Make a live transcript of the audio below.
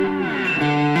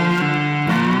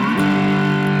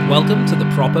Welcome to the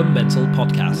Proper Mental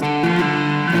Podcast.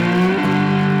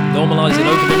 Normalising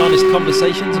open and honest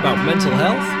conversations about mental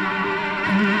health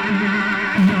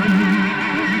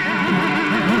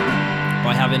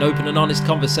by having open and honest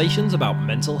conversations about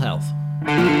mental health.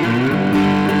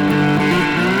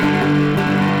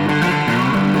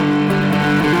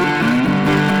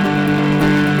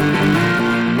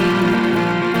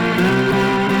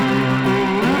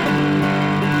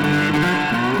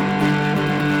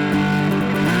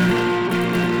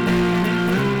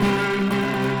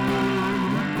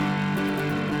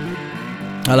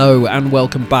 Hello and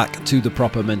welcome back to the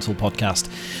Proper Mental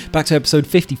Podcast. Back to episode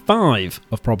 55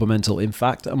 of Proper Mental, in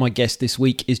fact, and my guest this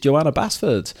week is Johanna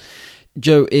Basford.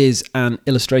 Jo is an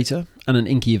illustrator and an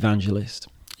inky evangelist.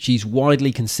 She's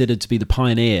widely considered to be the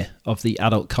pioneer of the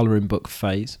adult colouring book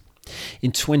phase.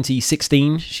 In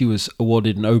 2016, she was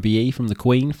awarded an OBE from the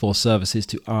Queen for services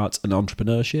to art and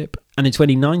entrepreneurship. And in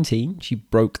 2019, she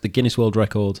broke the Guinness World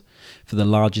Record for the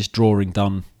largest drawing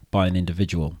done by an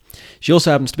individual. She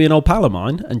also happens to be an old pal of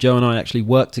mine, and Jo and I actually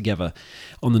worked together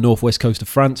on the northwest coast of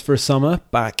France for a summer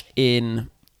back in,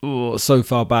 so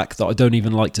far back that I don't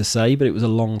even like to say, but it was a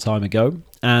long time ago.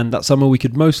 And that summer we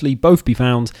could mostly both be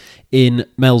found in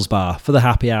Mel's Bar for the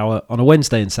happy hour on a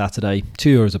Wednesday and Saturday,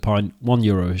 €2 a pint,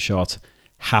 €1 a shot.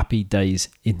 Happy days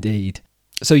indeed.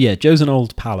 So yeah, Jo's an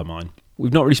old pal of mine.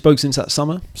 We've not really spoke since that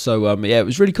summer, so it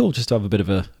was really cool just to have a bit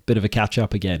of a catch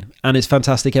up again. And it's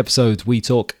fantastic episodes. We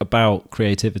talk about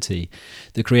creativity,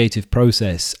 the creative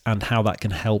process, and how that can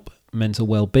help mental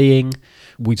well-being.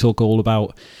 We talk all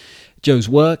about Jo's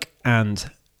work and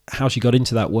how she got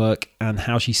into that work and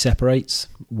how she separates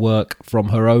work from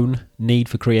her own need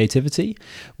for creativity.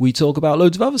 We talk about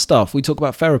loads of other stuff. We talk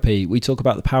about therapy. We talk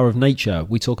about the power of nature.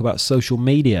 We talk about social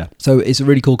media. So it's a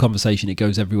really cool conversation. It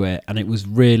goes everywhere. And it was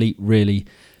really, really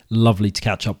lovely to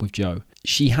catch up with Jo.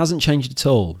 She hasn't changed at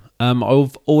all.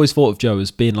 I've always thought of Jo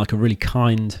as being like a really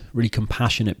kind, really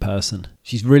compassionate person.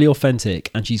 She's really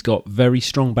authentic and she's got very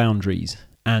strong boundaries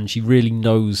and she really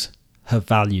knows her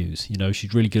values. You know,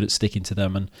 she's really good at sticking to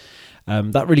them,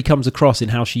 and that really comes across in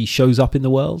how she shows up in the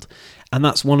world. And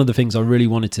that's one of the things I really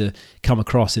wanted to come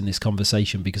across in this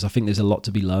conversation, because I think there's a lot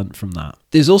to be learnt from that.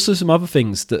 There's also some other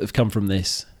things that have come from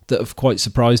this that have quite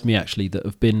surprised me, actually, that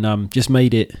have been just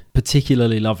made it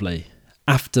particularly lovely.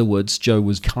 Afterwards, Jo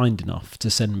was kind enough to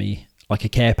send me like a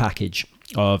care package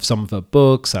of some of her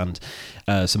books and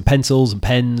some pencils and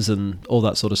pens and all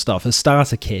that sort of stuff, a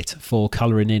starter kit for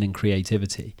colouring in and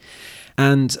creativity.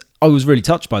 And I was really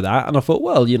touched by that, and I thought,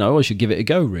 well, you know, I should give it a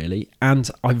go, really. And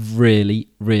I've really,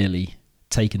 really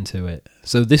taken to it.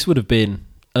 So this would have been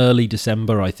early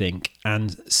December, I think,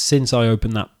 and since I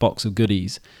opened that box of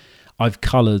goodies, I've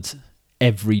coloured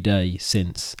every day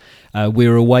since. We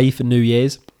were away for New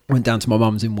Year's. Went down to my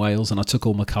mum's in Wales and I took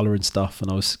all my colouring stuff, and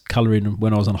I was colouring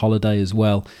when I was on holiday as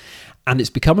well. And it's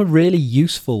become a really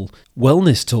useful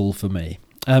wellness tool for me.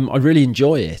 I really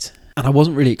enjoy it, and I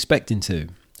wasn't really expecting to.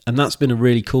 And that's been a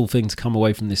really cool thing to come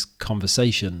away from this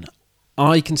conversation.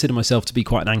 I consider myself to be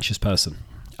quite an anxious person.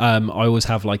 I always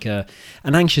have like an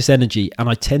anxious energy, and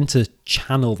I tend to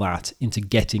channel that into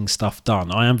getting stuff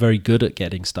done. I am very good at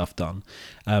getting stuff done,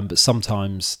 but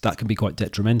sometimes that can be quite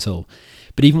detrimental.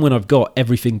 But even when I've got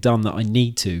everything done that I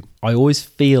need to, I always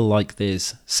feel like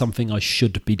there's something I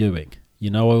should be doing. You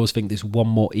know, I always think there's one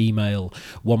more email,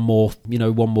 one more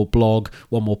blog,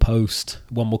 one more post,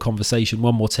 one more conversation,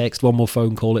 one more text, one more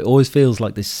phone call. It always feels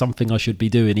like there's something I should be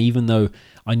doing, even though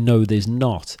I know there's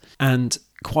not. And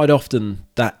quite often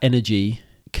that energy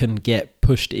can get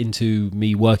pushed into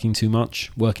me working too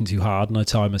much, working too hard, and I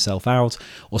tire myself out,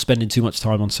 or spending too much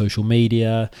time on social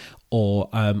media, or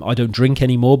I don't drink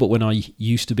anymore, but when I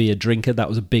used to be a drinker, that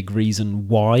was a big reason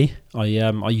why I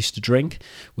used to drink,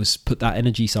 was put that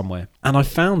energy somewhere. And I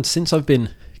found since I've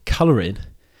been colouring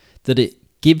that it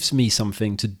gives me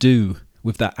something to do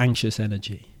with that anxious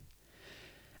energy.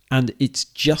 And it's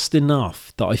just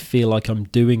enough that I feel like I'm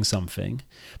doing something,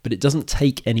 but it doesn't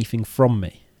take anything from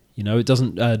me. You know, it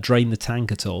doesn't drain the tank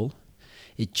at all.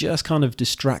 It just kind of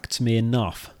distracts me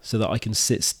enough so that I can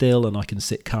sit still and I can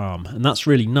sit calm. And that's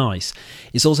really nice.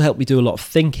 It's also helped me do a lot of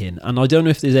thinking. And I don't know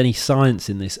if there's any science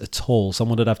in this at all.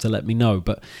 Someone would have to let me know.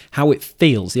 But how it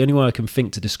feels, the only way I can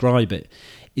think to describe it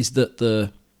is that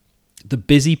the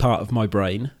busy part of my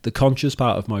brain, the conscious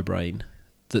part of my brain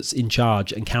that's in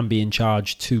charge and can be in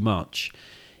charge too much,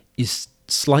 is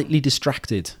slightly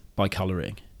distracted by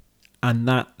colouring. And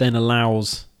that then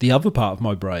allows the other part of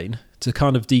my brain to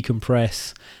kind of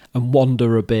decompress and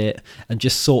wander a bit and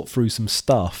just sort through some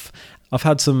stuff. I've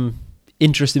had some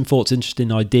interesting thoughts,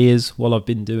 interesting ideas while I've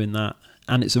been doing that.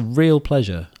 and it's a real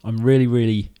pleasure. I'm really,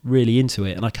 really, really into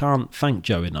it, and I can't thank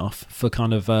Joe enough for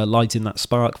kind of lighting that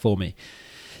spark for me.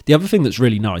 The other thing that's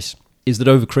really nice is that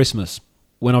over Christmas,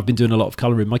 when I've been doing a lot of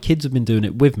colouring, my kids have been doing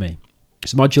it with me.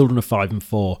 So my children are 5 and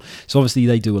 4, so obviously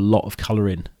they do a lot of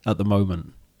colouring at the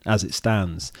moment as it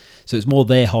stands. So it's more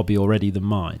their hobby already than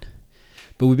mine.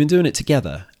 But we've been doing it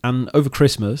together, and over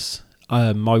Christmas,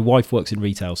 my wife works in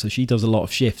retail, so she does a lot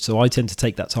of shifts. So I tend to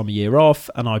take that time of year off,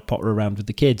 and I potter around with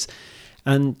the kids.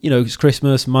 And, you know, it's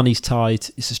Christmas, money's tight,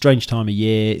 it's a strange time of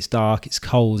year, it's dark, it's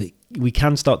cold. We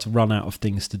can start to run out of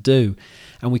things to do.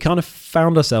 And we kind of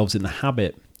found ourselves in the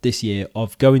habit this year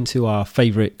of going to our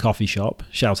favourite coffee shop,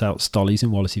 shout out Stolly's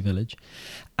in Wallasey Village,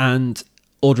 and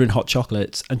ordering hot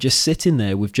chocolates and just sitting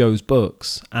there with Joe's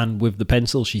books and with the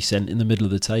pencil she sent in the middle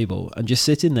of the table and just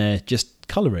sitting there just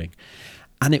colouring.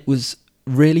 And it was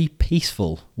really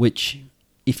peaceful, which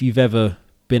if you've ever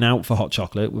been out for hot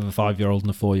chocolate with a 5-year-old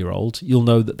and a 4-year-old, you'll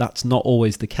know that that's not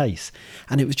always the case.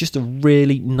 And it was just a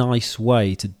really nice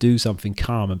way to do something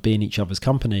calm and be in each other's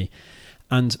company.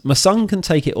 And my son can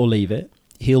take it or leave it.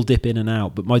 He'll dip in and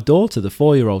out. But my daughter, the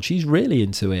 4-year-old, she's really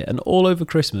into it. And all over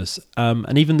Christmas,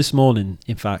 and even this morning,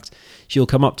 in fact, she'll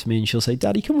come up to me and she'll say,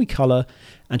 "Daddy, can we colour?"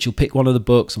 And she'll pick one of the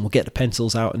books and we'll get the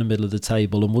pencils out in the middle of the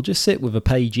table and we'll just sit with a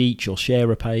page each or share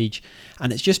a page.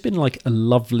 And it's just been like a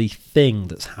lovely thing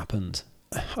that's happened.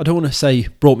 I don't want to say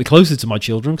brought me closer to my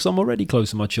children because I'm already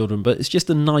close to my children, but it's just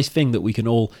a nice thing that we can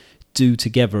all do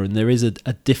together, and there is a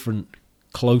different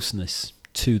closeness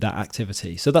to that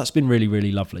activity. So that's been really,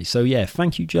 really lovely. So yeah,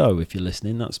 thank you, Joe, if you're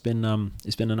listening. That's been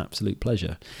it's been an absolute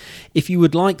pleasure. If you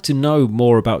would like to know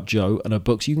more about Joe and her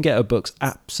books, you can get her books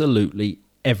absolutely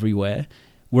everywhere.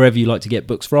 Wherever you like to get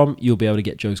books from, you'll be able to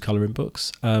get Joe's colouring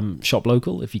books. Shop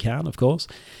local if you can, of course.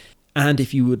 And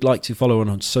if you would like to follow her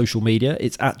on social media,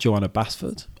 it's at Johanna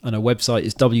Basford. And her website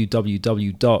is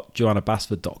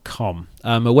www.johannabasford.com.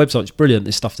 Her website's brilliant.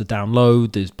 There's stuff to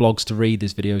download, there's blogs to read,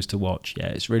 there's videos to watch. Yeah,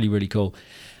 it's really, really cool.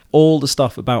 All the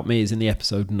stuff about me is in the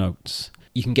episode notes.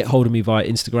 You can get hold of me via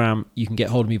Instagram. You can get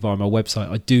hold of me via my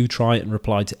website. I do try and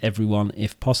reply to everyone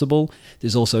if possible.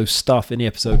 There's also stuff in the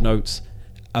episode notes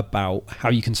about how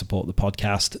you can support the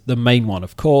podcast. The main one,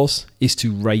 of course, is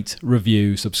to rate,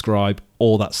 review, subscribe,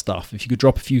 all that stuff. If you could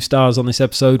drop a few stars on this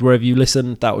episode wherever you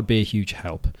listen, that would be a huge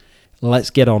help. Let's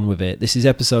get on with it. This is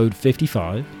episode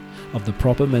 55 of the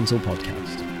Proper Mental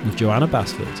Podcast with Johanna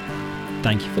Basford.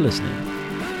 Thank you for listening.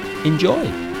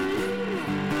 Enjoy.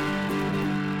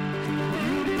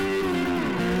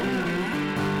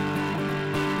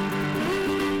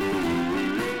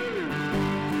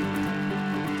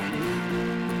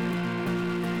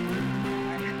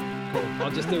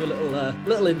 I'll just do a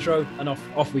little intro and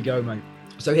off we go, mate.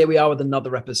 So here we are with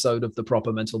another episode of the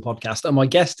Proper Mental Podcast, and my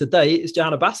guest today is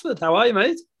Johanna Basford. How are you,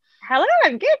 mate? Hello,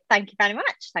 I'm good. Thank you very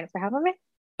much. Thanks for having me.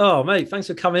 Oh, mate, thanks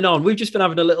for coming on. We've just been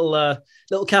having a little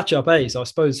catch up, eh? So I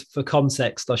suppose for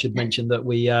context, I should mention that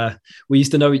we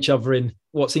used to know each other in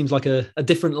what seems like a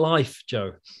different life,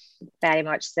 Joe. Very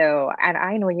much so. And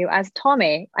I know you as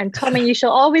Tommy. And Tommy, you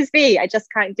shall always be. I just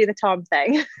can't do the Tom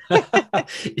thing.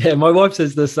 Yeah, my wife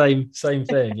says the same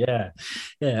thing. Yeah.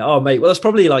 Oh, mate. Well, that's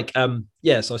probably like, so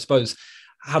I suppose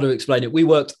how to explain it. We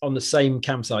worked on the same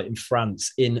campsite in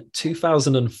France in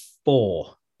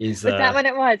 2004. Was that when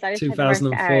it was? I was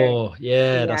 2004.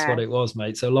 Yeah, that's what it was,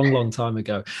 mate. So long time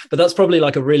ago. But that's probably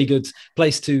like a really good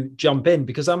place to jump in,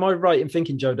 because am I right in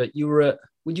thinking, Joe, that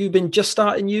would you have been just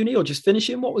starting uni or just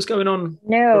finishing? What was going on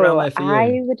around there for you?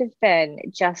 I would have been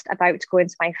just about to go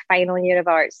into my final year of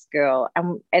art school.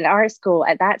 And in art school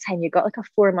at that time, you got like a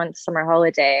 4-month summer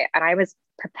holiday, and I was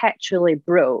perpetually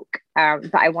broke.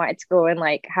 But I wanted to go and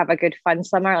like have a good fun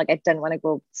summer. Like I didn't want to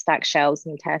go stack shelves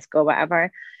in Tesco,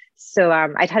 whatever. So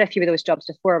I'd had a few of those jobs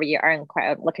before where you earn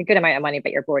quite a good amount of money,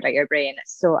 but you're bored out of your brain.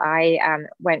 So I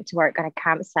went to work on a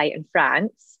campsite in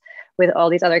France with all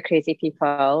these other crazy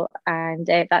people, and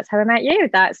that's how I met you.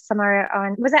 That summer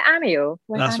was it Amiens?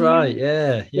 That's right.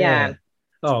 Yeah.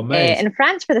 Oh man, in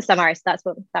France for the summer. So that's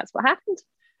what happened.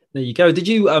 There you go. Did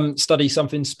you study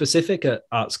something specific at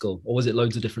art school, or was it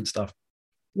loads of different stuff?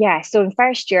 Yeah, so in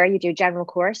first year you do a general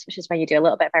course, which is where you do a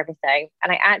little bit of everything.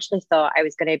 And I actually thought I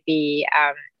was going to be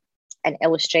an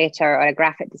illustrator or a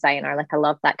graphic designer. Like I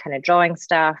love that kind of drawing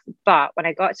stuff. But when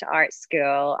I got to art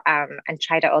school and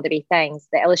tried out all the wee things,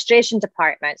 the illustration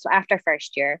department, so after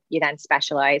first year, you then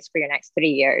specialise for your next 3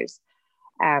 years.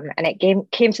 And it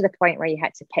came to the point where you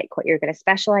had to pick what you're going to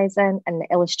specialise in. And the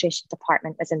illustration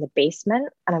department was in the basement.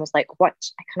 And I was like, what?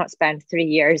 I cannot spend 3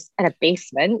 years in a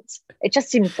basement. It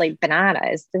just seems like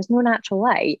bananas. There's no natural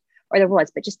light, or there was,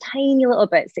 but just tiny little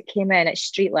bits that came in at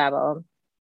street level.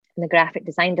 And the graphic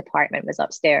design department was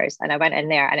upstairs. And I went in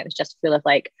there and it was just full of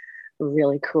like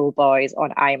really cool boys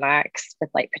on IMAX with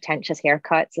like pretentious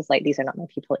haircuts. It's like, these are not my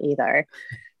people either.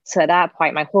 So at that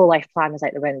point, my whole life plan was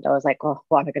out the window. I was like, oh,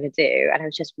 what am I going to do? And I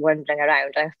was just wandering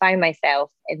around. I found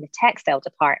myself in the textile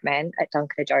department at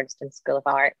Duncan Johnston School of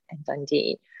Art in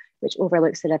Dundee, which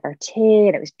overlooks the River Tay,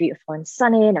 and it was beautiful and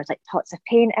sunny, and there was like pots of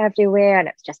paint everywhere, and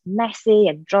it was just messy,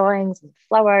 and drawings and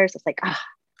flowers. It's like,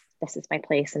 this is my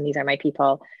place, and these are my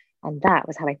people. And that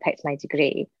was how I picked my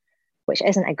degree, which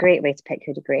isn't a great way to pick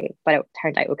your degree, but it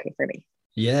turned out okay for me.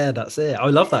 Yeah, that's it. I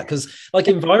love that because, like,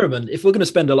 environment, if we're going to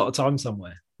spend a lot of time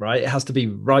somewhere, right, it has to be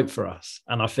right for us.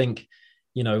 And I think,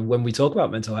 you know, when we talk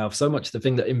about mental health, so much the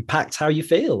thing that impacts how you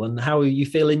feel and how you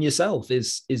feel in yourself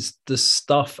is the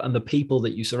stuff and the people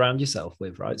that you surround yourself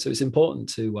with, right? So it's important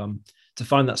to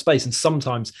find that space. And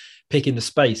sometimes picking the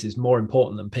space is more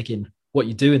important than picking what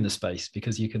you do in the space,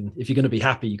 because you can, if you're going to be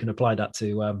happy, you can apply that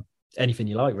to anything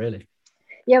you like, really.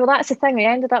 Yeah, well, that's the thing.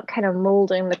 I ended up kind of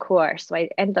molding the course. So I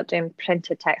ended up doing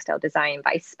printed textile design,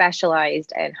 but I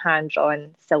specialized in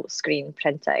hand-drawn silk screen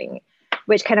printing,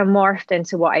 which kind of morphed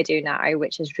into what I do now,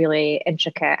 which is really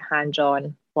intricate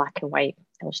hand-drawn black and white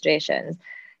illustrations.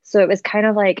 So it was kind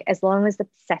of like, as long as the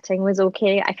setting was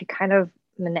okay, I could kind of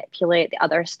manipulate the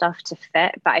other stuff to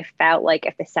fit. But I felt like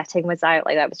if the setting was out,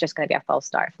 like that was just going to be a false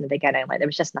start from the beginning. Like there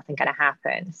was just nothing going to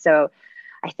happen. So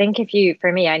I think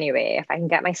for me anyway, if I can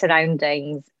get my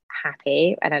surroundings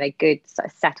happy and in a good sort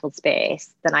of settled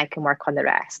space, then I can work on the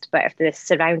rest. But if the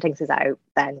surroundings is out,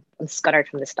 then I'm scunnered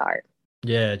from the start.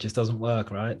 Yeah, it just doesn't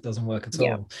work, right? It doesn't work at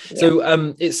all. Yeah.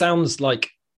 So it sounds like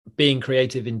being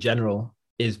creative in general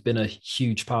has been a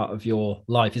huge part of your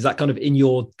life. Is that kind of in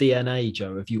your DNA,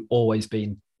 Jo? Have you always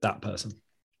been that person?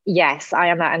 Yes, I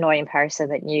am that annoying person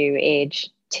that knew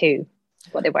age 2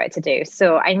 what they wanted to do.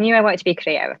 So I knew I wanted to be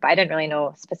creative, but I didn't really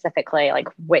know specifically like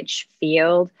which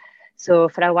field. So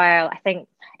for a while, I think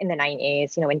in the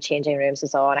 90s, you know, when changing rooms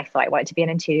was on, I thought I wanted to be an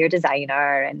interior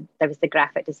designer, and there was the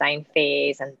graphic design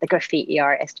phase and the graffiti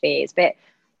artist phase. But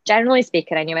generally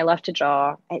speaking, I knew I loved to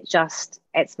draw.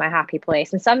 It's my happy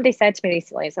place. And somebody said to me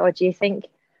recently, so, oh, do you think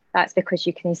that's because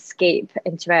you can escape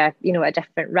into a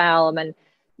different realm? And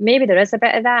maybe there is a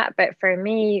bit of that, but for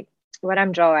me, when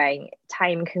I'm drawing,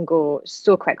 time can go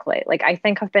so quickly. Like I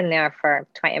think I've been there for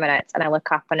 20 minutes and I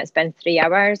look up and it's been 3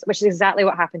 hours, which is exactly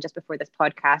what happened just before this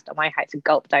podcast. And I had to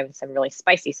gulp down some really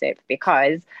spicy soup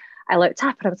because I looked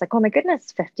up and I was like, oh my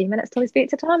goodness, 15 minutes till we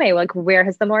speak to Tommy. Like, where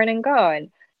has the morning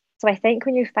gone? So I think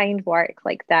when you find work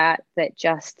like that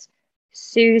just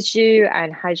soothes you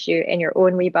and has you in your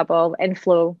own wee bubble, in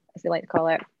flow, as they like to call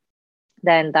it,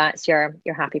 then that's your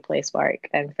happy place work.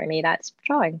 And for me, that's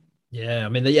drawing. Yeah, I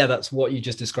mean, yeah, that's what you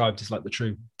just described is like the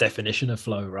true definition of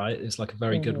flow, right? It's like a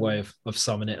very good way of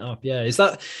summing it up. Yeah.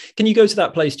 Can you go to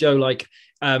that place, Jo, like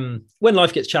when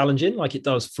life gets challenging, like it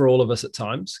does for all of us at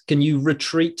times, can you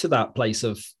retreat to that place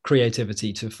of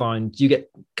creativity to find, do you get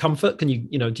comfort? Can you,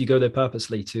 do you go there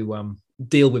purposely to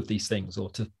deal with these things or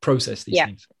to process these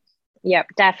things? Yeah,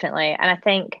 definitely. And I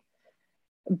think,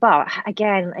 but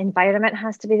again, environment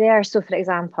has to be there. So for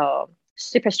example,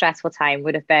 super stressful time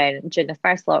would have been during the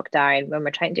first lockdown when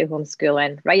we're trying to do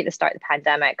homeschooling right at the start of the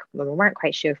pandemic, when we weren't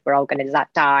quite sure if we're all going to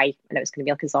die and it was going to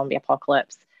be like a zombie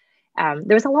apocalypse.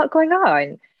 There was a lot going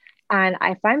on. And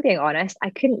if I'm being honest,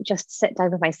 I couldn't just sit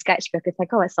down with my sketchbook and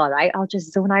think, oh, it's all right, I'll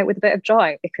just zone out with a bit of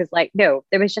drawing, because no,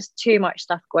 there was just too much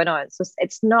stuff going on. So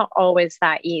it's not always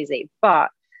that easy. But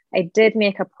I did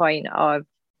make a point of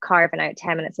carving out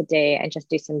 10 minutes a day and just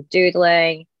do some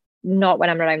doodling, not when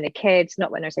I'm around the kids,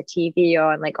 not when there's a TV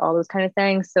on, like all those kind of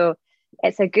things. So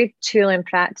it's a good tool in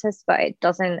practice, but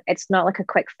it's not like a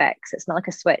quick fix. It's not like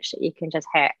a switch that you can just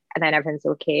hit and then everything's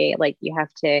okay. Like you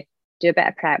have to do a bit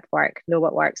of prep work, know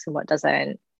what works and what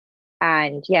doesn't.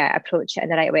 And yeah, approach it in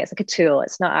the right way. It's like a tool.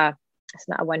 It's not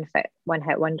a one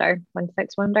hit wonder, one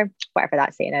fix wonder, whatever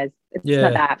that saying is. It's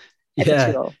not that. It's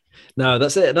a tool. No,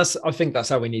 that's it. I think that's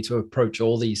how we need to approach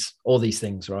all these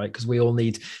things, right? Because we all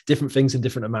need different things in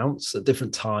different amounts at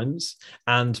different times.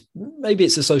 And maybe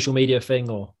it's a social media thing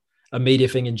or a media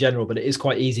thing in general, but it is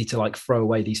quite easy to like throw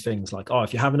away these things like, oh,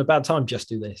 if you're having a bad time, just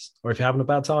do this. Or if you're having a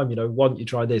bad time, why don't you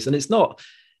try this? And it's not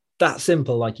that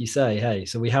simple, like you say. Hey,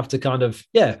 so we have to kind of,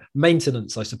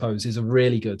 maintenance, I suppose, is a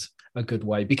good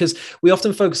way, because we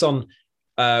often focus on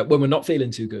when we're not feeling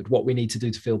too good, what we need to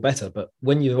do to feel better. But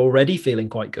when you're already feeling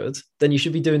quite good, then you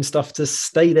should be doing stuff to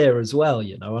stay there as well,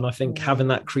 And I think having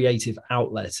that creative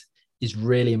outlet is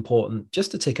really important, just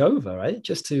to tick over, right?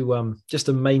 Just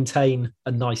to maintain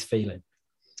a nice feeling.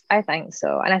 I think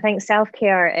so. And I think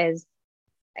self-care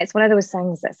it's one of those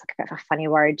things that's like a bit of a funny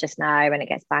word just now, and it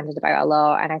gets bandied about a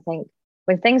lot. And I think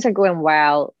when things are going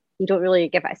well, you don't really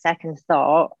give it a second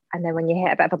thought. And then when you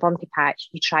hit a bit of a bumpy patch,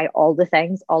 you try all the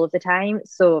things all of the time.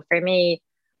 So for me,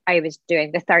 I was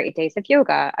doing the 30 days of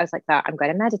yoga. I was like that. I'm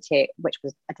going to meditate, which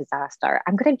was a disaster.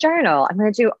 I'm going to journal. I'm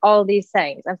going to do all these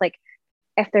things. I was like,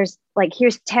 if there's like,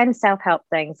 here's 10 self-help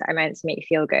things that are meant to make you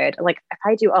feel good. Like if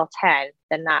I do all 10,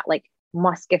 then that like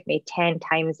must give me 10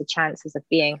 times the chances of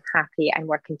being happy and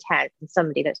more content than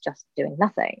somebody that's just doing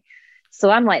nothing. So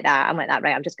I'm like that. Right,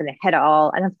 I'm just going to hit it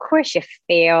all. And of course you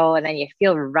fail and then you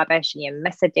feel rubbish and you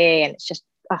miss a day and it's just,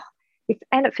 oh, you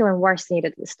end up feeling worse than you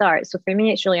did at the start. So for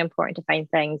me, it's really important to find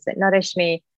things that nourish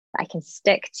me, that I can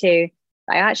stick to,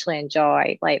 that I actually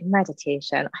enjoy, like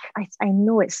meditation. I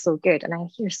know it's so good. And I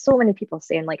hear so many people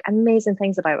saying like amazing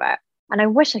things about it. And I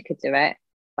wish I could do it,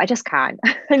 but I just can't.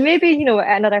 And maybe, you know,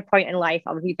 at another point in life,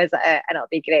 I'll revisit it and it'll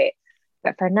be great.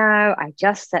 But for now, I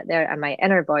just sit there and my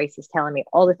inner voice is telling me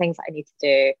all the things that I need to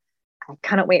do. I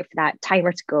cannot wait for that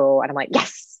timer to go. And I'm like,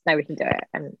 yes, now we can do it.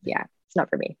 And yeah, it's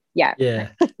not for me. Yeah. Yeah.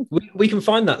 We can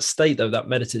find that state though, that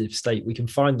meditative state. We can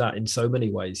find that in so many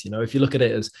ways. You know, if you look at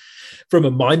it as from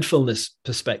a mindfulness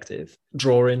perspective,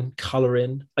 drawing,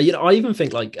 coloring, you know, I even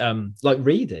think like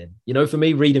reading, you know, for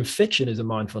me, reading fiction is a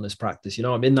mindfulness practice. You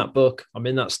know, I'm in that book, I'm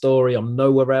in that story, I'm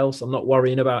nowhere else. I'm not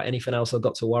worrying about anything else I've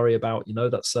got to worry about. You know,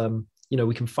 that's, you know,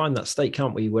 we can find that state,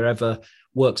 can't we? Wherever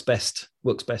works best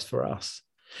for us.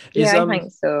 Yeah, I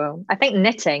think so. I think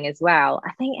knitting as well.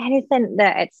 I think anything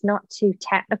that it's not too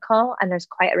technical and there's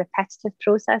quite a repetitive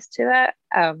process to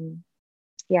it.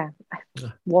 Yeah,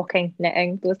 walking,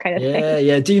 knitting, those kind of things.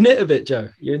 Yeah. Do you knit a bit, Jo?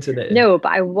 You into knitting? No,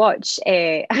 but I watched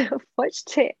the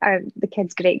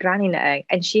kids' great granny knitting,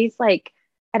 and she's like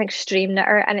an extreme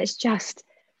knitter, and it's just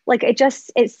like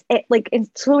it's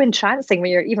so entrancing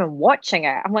when you're even watching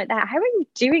it. I'm like that. How are you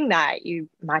doing that, you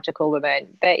magical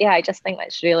woman? But yeah, I just think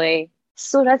that's really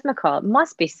so rhythmical. It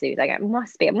must be soothing. It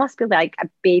must be like a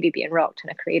baby being rocked in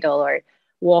a cradle or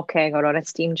walking or on a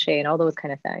steam train, all those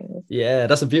kind of things. Yeah,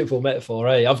 that's a beautiful metaphor,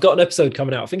 eh? I've got an episode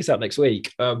coming out, I think it's out next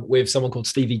week, with someone called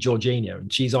Stevie Georgina,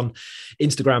 and she's on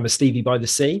Instagram as Stevie by the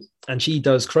Sea, and she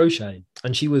does crochet,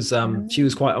 and she was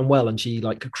quite unwell, and she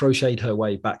like crocheted her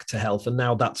way back to health, and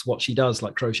now that's what she does,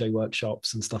 like crochet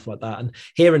workshops and stuff like that. And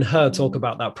hearing her talk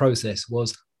about that process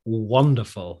was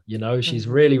wonderful. You know, she's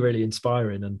really, really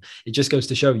inspiring, and it just goes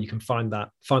to show you can find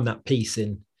that peace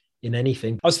in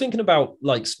anything. I was thinking about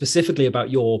like specifically about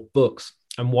your books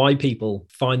and why people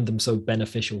find them so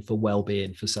beneficial for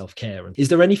well-being, for self-care. And is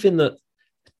there anything that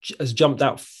has jumped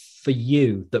out for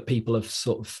you that people have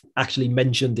sort of actually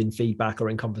mentioned in feedback or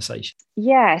in conversation?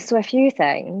 Yeah, so a few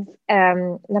things.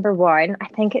 Number one, I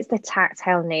think it's the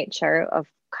tactile nature of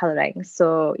colouring.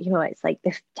 So, you know, it's like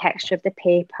the texture of the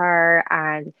paper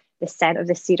and the scent of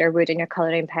the cedar wood in your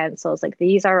colouring pencils. Like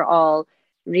these are all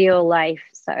real life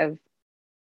sort of,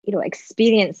 you know,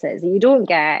 experiences that you don't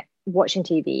get watching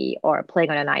TV or playing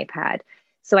on an iPad.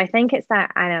 So I think it's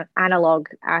that analog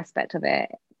aspect of it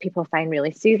people find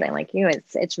really soothing. Like, you know,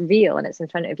 it's real and it's in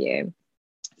front of you.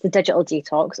 It's a digital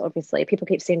detox, obviously. People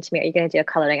keep saying to me, are you going to do a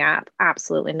colouring app?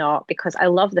 Absolutely not, because I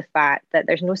love the fact that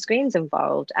there's no screens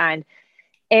involved. And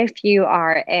if you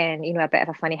are in, you know, a bit of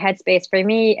a funny headspace, for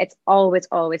me, it's always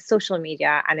social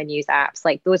media and the news apps.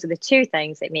 Like those are the two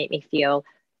things that make me feel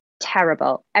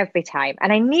terrible every time,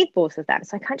 and I need both of them,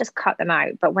 so I can't just cut them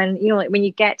out. But when, you know, like when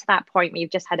you get to that point where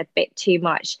you've just had a bit too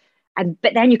much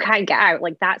but then you can't get out,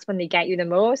 like that's when they get you the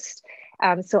most.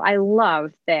 So I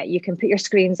love that you can put your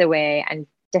screens away and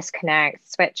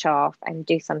disconnect, switch off, and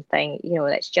do something, you know,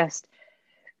 that's just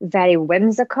very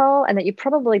whimsical and that you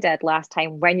probably did last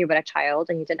time when you were a child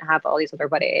and you didn't have all these other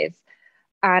worries.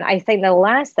 And I think the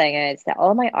last thing is that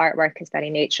all my artwork is very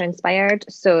nature inspired.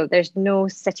 So there's no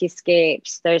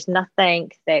cityscapes. There's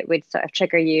nothing that would sort of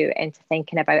trigger you into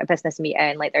thinking about a business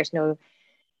meeting. Like there's no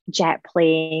jet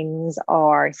planes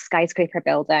or skyscraper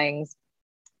buildings.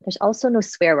 There's also no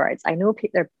swear words. I know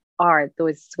there are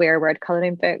those swear word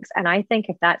coloring books. And I think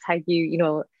if that's how you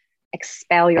know,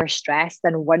 expel your stress,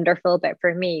 then wonderful. But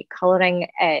for me, coloring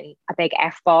in a big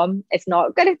F-bomb is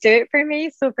not going to do it for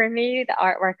me. So for me, the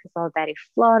artwork is all very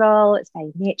floral. It's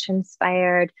very nature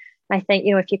inspired. And I think,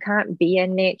 you know, if you can't be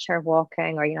in nature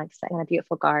walking or, you know, like sitting in a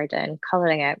beautiful garden,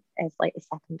 coloring it is like the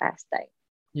second best thing.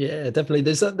 Yeah, definitely.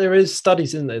 There is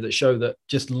studies in there that show that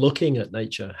just looking at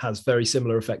nature has very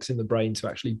similar effects in the brain to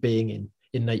actually being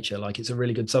in nature. Like it's a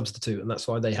really good substitute, and that's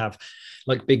why they have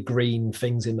like big green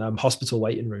things in hospital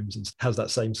waiting rooms, and has that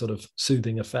same sort of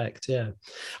soothing effect. Yeah,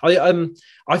 I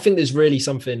think there's really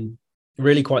something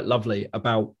really quite lovely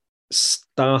about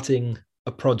starting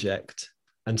a project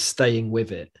and staying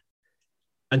with it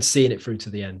and seeing it through to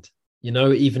the end. You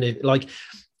know, even if like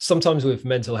sometimes with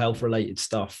mental health related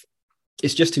stuff,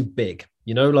 it's just too big.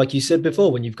 You know, like you said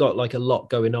before, when you've got like a lot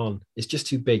going on, it's just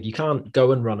too big. You can't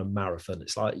go and run a marathon.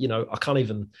 It's like, you know, I can't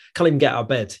even get out of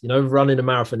bed. You know, running a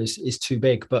marathon is too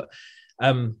big. But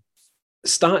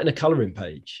starting a coloring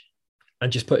page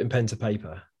and just putting pen to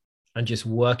paper and just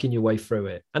working your way through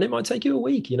it. And it might take you a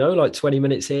week, you know, like 20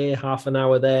 minutes here, half an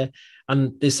hour there.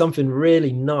 And there's something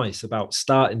really nice about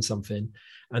starting something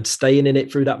and staying in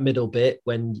it through that middle bit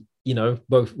when, you know,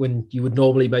 both when you would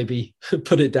normally maybe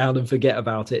put it down and forget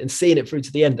about it, and seeing it through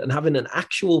to the end and having an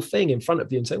actual thing in front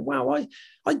of you and saying, wow,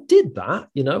 I did that,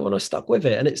 you know, and I stuck with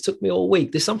it. And it took me all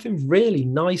week. There's something really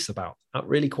nice about that,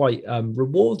 really quite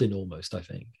rewarding almost, I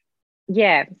think.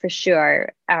 Yeah, for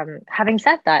sure. Having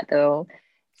said that, though,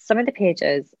 some of the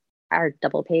pages are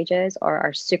double pages or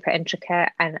are super intricate,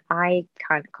 and I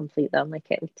can't complete them. Like,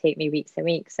 it would take me weeks and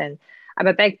weeks. And I'm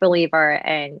a big believer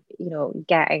in, you know,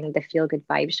 getting the feel good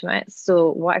vibes from it. So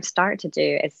what I've started to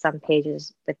do is some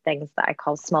pages with things that I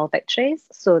call small victories.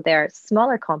 So they're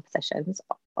smaller compositions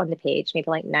on the page,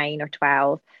 maybe like 9 or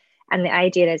 12. And the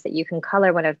idea is that you can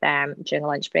color one of them during a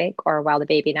lunch break or while the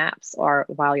baby naps or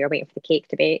while you're waiting for the cake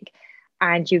to bake.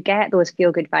 And you get those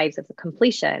feel good vibes of the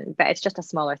completion, but it's just a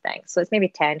smaller thing. So it's maybe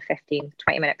 10, 15,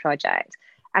 20-minute project.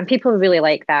 And people really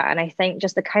like that. And I think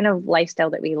just the kind of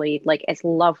lifestyle that we lead, like, it's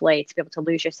lovely to be able to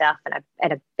lose yourself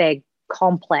in a big,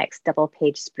 complex double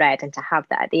page spread and to have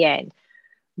that at the end.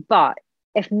 But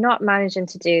if not managing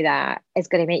to do that is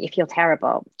going to make you feel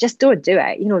terrible, just don't do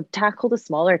it. You know, tackle the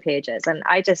smaller pages. And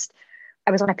I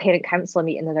was on a parent council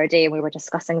meeting the other day and we were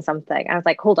discussing something. I was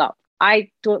like, hold up.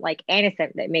 I don't like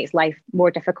anything that makes life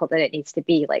more difficult than it needs to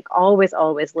be. Like, always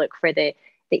look for the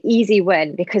easy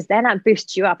win, because then that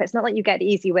boosts you up. It's not like you get the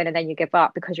easy win and then you give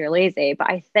up because you're lazy. But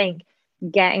I think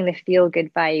getting the feel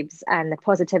good vibes and the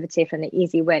positivity from the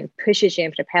easy win pushes you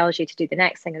and propels you to do the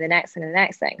next thing and the next thing and the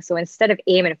next thing. So instead of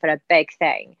aiming for a big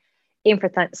thing, aim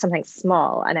for something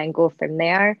small and then go from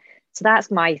there. So that's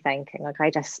my thinking. Like,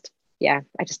 I just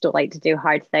don't like to do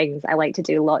hard things. I like to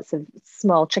do lots of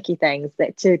small, tricky things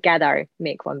that together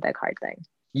make one big hard thing.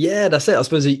 Yeah, that's it. I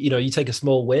suppose, you know, you take a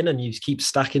small win and you keep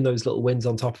stacking those little wins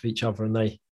on top of each other and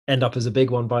they end up as a big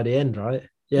one by the end, right?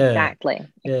 Yeah. Exactly.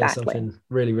 Yeah, something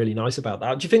really, really nice about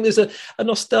that. Do you think there's a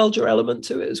nostalgia element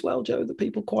to it as well, Joe, that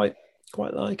people quite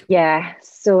like? Yeah.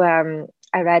 So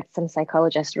I read some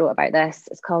psychologists wrote about this.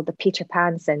 It's called the Peter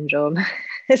Pan syndrome.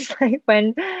 It's like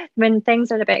when things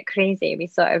are a bit crazy, we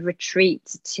sort of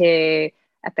retreat to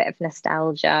a bit of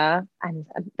nostalgia and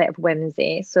a bit of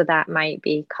whimsy. So that might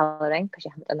be colouring, because you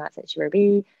haven't done that since you were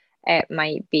wee. It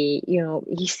might be, you know,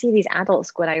 you see these adults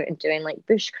going out and doing like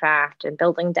bushcraft and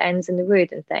building dens in the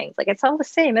wood and things. Like, it's all the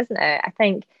same, isn't it? I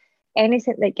think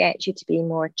anything that gets you to be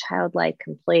more childlike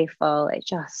and playful, it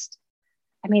just,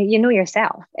 I mean, you know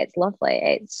yourself, it's lovely.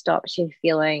 It stops you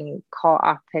feeling caught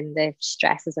up in the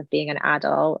stresses of being an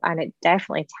adult. And it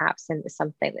definitely taps into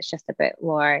something that's just a bit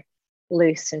more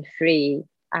loose and free.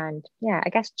 And yeah, I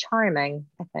guess charming,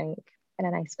 I think, in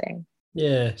a nice way.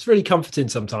 Yeah, it's really comforting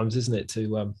sometimes, isn't it,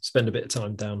 to spend a bit of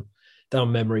time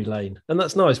down memory lane. And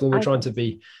that's nice when we're I trying think to so.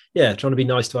 be, trying to be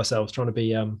nice to ourselves, trying to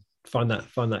be find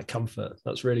that comfort.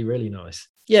 That's really, really nice.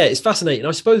 Yeah, it's fascinating.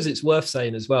 I suppose it's worth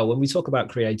saying as well, when we talk about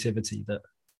creativity, that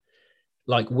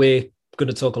like we're going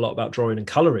to talk a lot about drawing and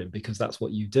coloring because that's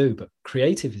what you do, but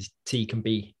creativity can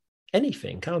be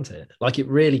anything, can't it? Like, it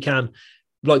really can.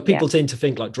 Like, Yeah. people tend to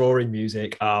think like drawing,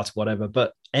 music, art, whatever,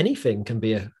 but anything can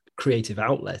be a creative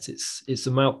outlet. It's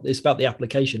about the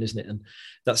application, isn't it? And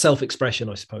that self-expression,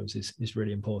 I suppose, is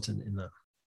really important in that.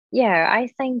 Yeah, I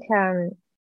think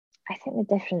the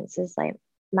difference is, like,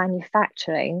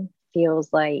 manufacturing feels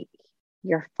like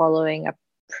you're following a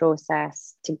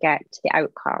process to get to the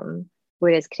outcome,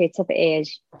 whereas creativity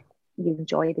is you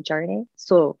enjoy the journey.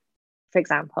 So, for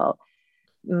example,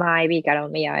 my wee girl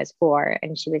Mia is 4,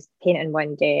 and she was painting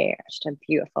one day just a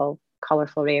beautiful,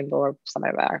 colourful rainbow or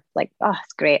something about her. Like, oh,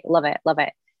 it's great, love it, love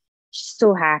it. She's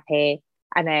so happy.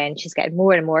 And then she's getting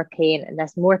more and more paint, and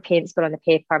there's more paint's going on the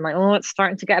paper. I'm like, oh, it's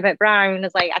starting to get a bit brown.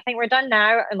 It's like, I think we're done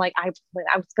now. And like, I was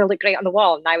going to look great on the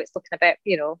wall. Now it's looking a bit,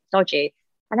 you know, dodgy.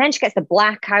 And then she gets the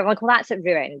black out. I'm like, well, that's it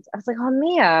ruined. I was like, oh,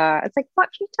 Mia. It's like, what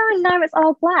have you done? Now it's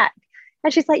all black.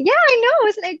 And she's like, yeah, I know.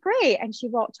 Isn't it great? And she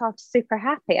walked off super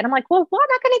happy. And I'm like, well, what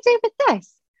am I going to do with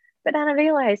this? But then I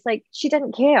realized, like, she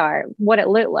didn't care what it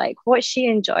looked like. What she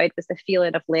enjoyed was the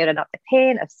feeling of layering up the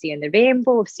paint, of seeing the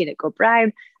rainbow, of seeing it go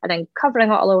brown, and then covering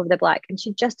it all over the black. And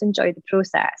she just enjoyed the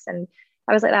process. And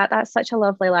I was like, that's such a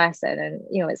lovely lesson. And,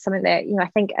 you know, it's something that, you know, I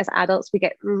think as adults, we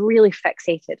get really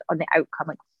fixated on the outcome.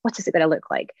 Like, what is it going to look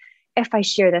like? If I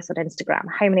share this on Instagram,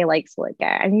 how many likes will it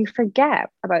get? And you forget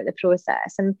about the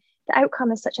process. And the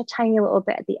outcome is such a tiny little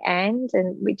bit at the end,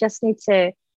 and we just need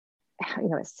to,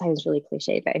 it sounds really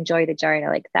cliche, but enjoy the journey.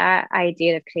 Like that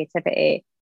idea of creativity,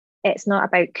 it's not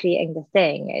about creating the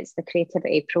thing, it's the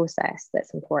creativity process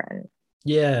that's important.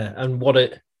 Yeah, and what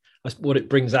it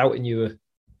brings out in you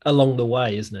along the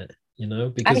way, isn't it?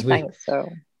 Because I think so.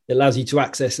 it allows you to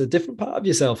access a different part of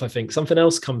yourself. I think something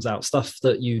else comes out, stuff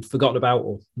that you'd forgotten about,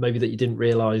 or maybe that you didn't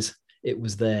realize it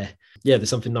was there. Yeah, there's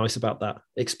something nice about that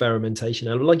experimentation,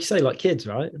 and like you say, like kids,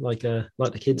 right? Like the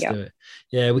kids do it.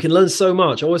 Yeah, we can learn so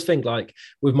much. I always think, like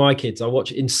with my kids, I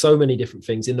watch in so many different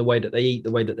things, in the way that they eat,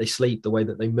 the way that they sleep, the way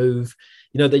that they move.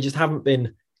 They just haven't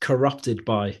been corrupted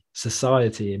by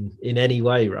society in any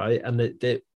way, right? And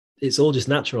it's all just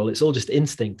natural, it's all just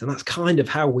instinct, and that's kind of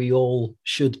how we all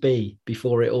should be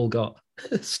before it all got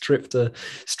stripped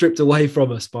away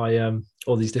from us by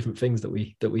all these different things that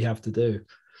we have to do.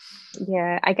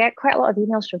 Yeah, I get quite a lot of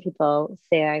emails from people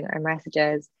saying, or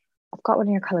messages, I've got one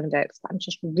of your colouring books, but I'm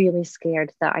just really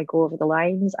scared that I go over the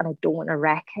lines and I don't want to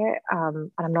wreck it.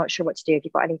 And I'm not sure what to do. If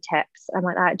you've got any tips, I'm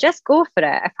like that. Just go for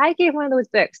it. If I gave one of those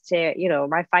books to,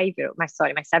 my 5-year-old, my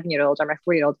 7-year-old or my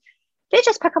 4-year-old, they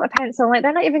just pick up a pencil. Like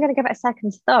they're not even going to give it a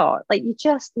second thought. Like you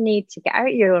just need to get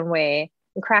out your own way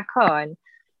and crack on.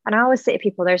 And I always say to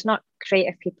people, there's not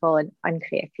creative people and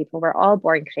uncreative people. We're all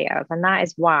born creative. And that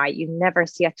is why you never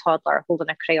see a toddler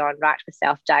holding a crayon racked with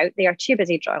self-doubt. They are too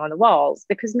busy drawing on the walls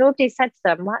because nobody said to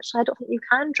them, well, actually, I don't think you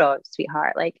can draw,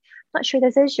 sweetheart. Like, I'm not sure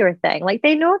this is your thing. Like,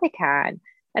 they know they can.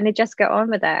 And they just get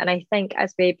on with it. And I think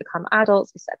as we become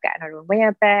adults, we start getting our own way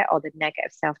a bit. All the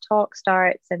negative self-talk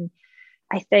starts. And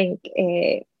I think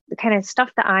the kind of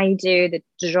stuff that I do, the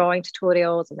drawing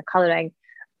tutorials and the colouring,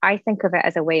 I think of it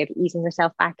as a way of easing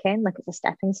yourself back in, like it's a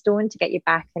stepping stone to get you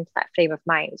back into that frame of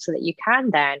mind so that you can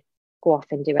then go off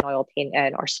and do an oil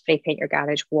painting or spray paint your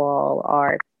garage wall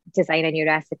or design a new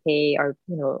recipe or,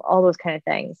 all those kind of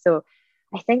things. So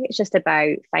I think it's just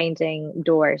about finding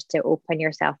doors to open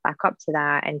yourself back up to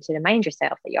that and to remind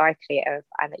yourself that you are creative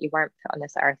and that you weren't put on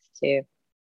this earth to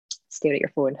stare at your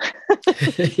phone.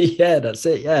 Yeah, that's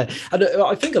it. Yeah. And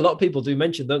I think a lot of people do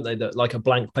mention, don't they, that like a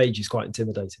blank page is quite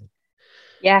intimidating.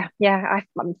 Yeah.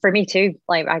 For me too.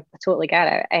 Like I totally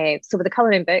get it. So with the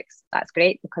colouring books, that's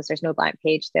great because there's no blank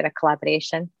page. They're a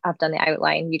collaboration. I've done the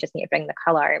outline. You just need to bring the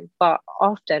colour. But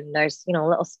often there's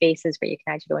little spaces where you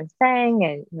can add your own thing,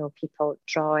 and people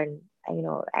drawing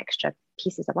extra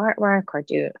pieces of artwork or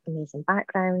do amazing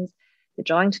backgrounds. The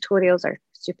drawing tutorials are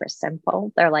super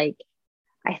simple. They're like,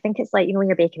 I think it's like, when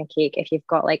you're baking a cake, if you've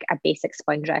got like a basic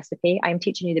sponge recipe, I'm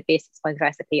teaching you the basic sponge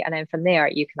recipe. And then from there,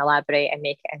 you can elaborate and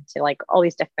make it into like all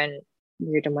these different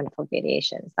weird and wonderful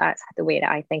variations. That's the way that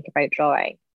I think about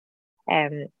drawing.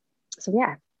 So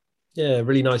yeah. Yeah,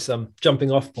 really nice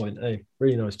jumping off point.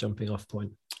 Really nice jumping off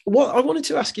point. What I wanted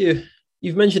to ask you,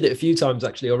 you've mentioned it a few times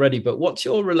actually already, but what's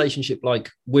your relationship like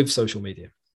with social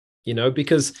media?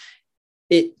 Because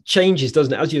it changes,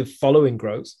 doesn't it? As your following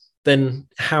grows, then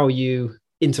how you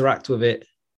interact with it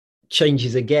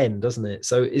changes again, doesn't it?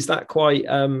 So is that quite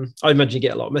I imagine you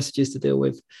get a lot of messages to deal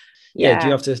with. Yeah. Do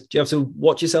you have to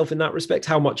watch yourself in that respect,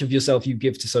 how much of yourself you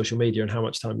give to social media and how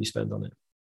much time you spend on it?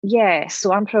 Yeah,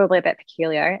 so I'm probably a bit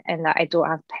peculiar in that I don't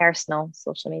have personal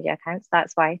social media accounts.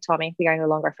 That's why, Tommy, we are no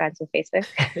longer friends with Facebook,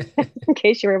 in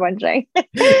case you were wondering.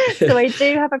 So I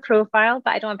do have a profile,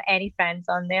 but I don't have any friends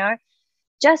on there,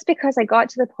 just because I got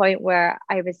to the point where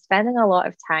I was spending a lot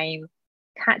of time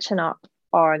catching up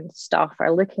on stuff or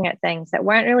looking at things that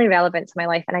weren't really relevant to my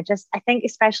life. And I think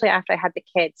especially after I had the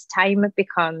kids, time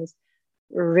becomes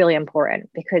really important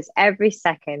because every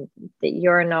second that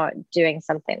you're not doing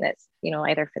something that's,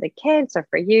 either for the kids or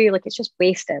for you, like it's just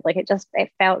wasted. Like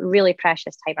it felt really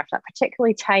precious time after that,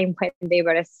 particularly time when they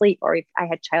were asleep or if I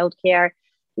had childcare.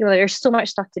 There's so much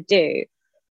stuff to do.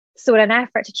 So in an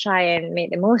effort to try and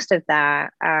make the most of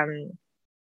that,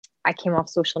 I came off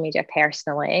social media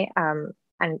personally.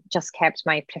 And just kept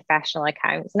my professional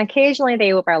accounts. And occasionally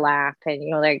they overlap. And,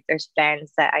 there's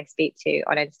friends that I speak to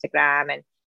on Instagram. And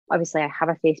obviously I have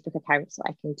a Facebook account so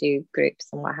I can do groups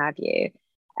and what have you.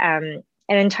 And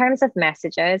in terms of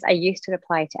messages, I used to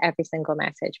reply to every single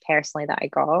message personally that I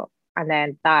got. And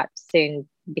then that soon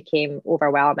became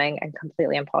overwhelming and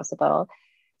completely impossible.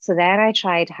 So then I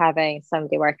tried having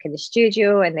somebody work in the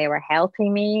studio and they were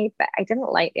helping me, but I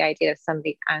didn't like the idea of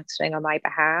somebody answering on my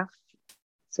behalf.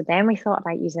 So then we thought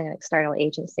about using an external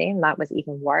agency, and that was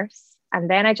even worse. And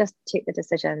then I just took the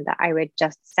decision that I would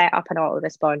just set up an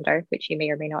autoresponder, which you may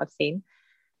or may not have seen,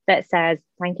 that says,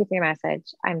 thank you for your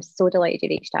message. I'm so delighted you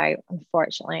reached out.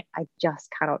 Unfortunately, I just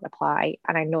cannot reply.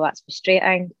 And I know that's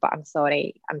frustrating, but I'm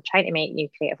sorry. I'm trying to make new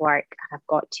creative work and I've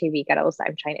got 2 wee girls that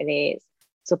I'm trying to raise.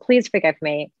 So please forgive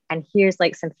me. And here's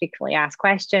like some frequently asked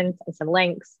questions and some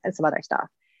links and some other stuff.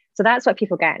 So that's what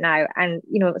people get now. And,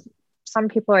 you know, some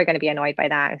people are going to be annoyed by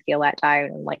that and feel let down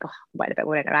and like, oh, what a bit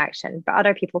more interaction. But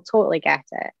other people totally get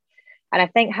it. And I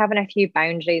think having a few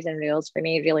boundaries and rules for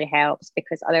me really helps,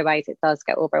 because otherwise it does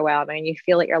get overwhelming and you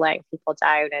feel like you're letting people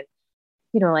down. And,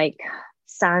 you know, like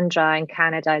Sandra in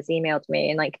Canada has emailed me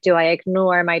and like, do I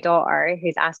ignore my daughter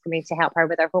who's asking me to help her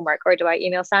with her homework, or do I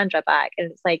email Sandra back?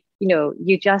 And it's like, you know,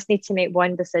 you just need to make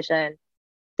one decision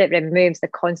that removes the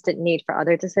constant need for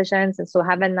other decisions. And so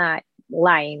having that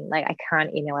line, like, I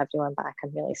can't email everyone back,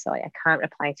 I'm really sorry, I can't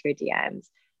reply to your DMs,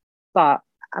 but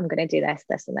I'm going to do this,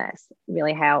 this, and this,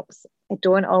 really helps. I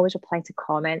don't always reply to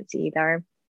comments either.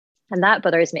 And that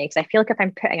bothers me, because I feel like if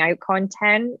I'm putting out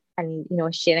content and, you know,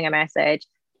 sharing a message,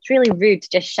 it's really rude to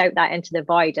just shout that into the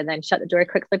void and then shut the door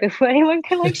quickly before anyone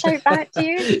can like shout back to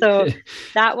you. So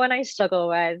that one I struggle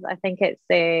with. I think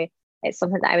it's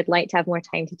something that I would like to have more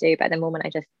time to do, but at the moment I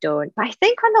just don't. But I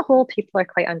think on the whole, people are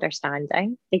quite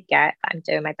understanding. They get that I'm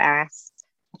doing my best.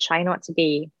 I try to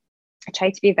be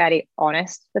very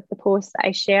honest with the posts that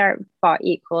I share, but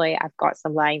equally I've got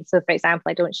some lines. So for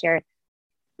example, I don't share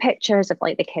pictures of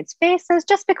like the kids' faces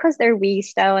just because they're wee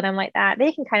still, and I'm like that.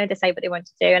 They can kind of decide what they want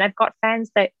to do. And I've got friends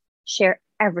that share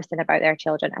everything about their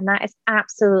children, and that is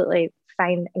absolutely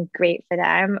fine and great for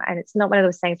them. And it's not one of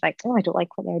those things like, oh, I don't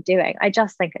like what they're doing. I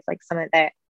just think it's like something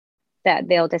that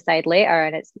they'll decide later,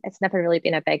 and it's never really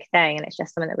been a big thing, and it's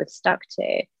just something that we've stuck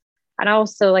to. And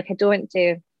also, like, I don't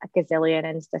do a gazillion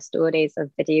Insta stories of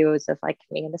videos of like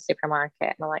me in the supermarket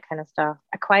and all that kind of stuff.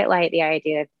 I quite like the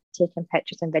idea of taking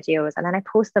pictures and videos and then I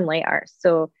post them later.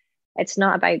 So it's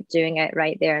not about doing it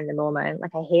right there in the moment.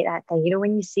 Like, I hate that thing, you know,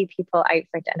 when you see people out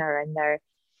for dinner and they're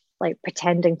like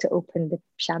pretending to open the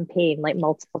champagne like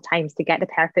multiple times to get the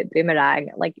perfect boomerang.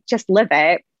 Like, just live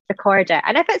it, record it,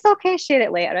 and if it's okay, share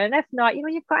it later, and if not, you know,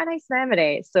 you've got a nice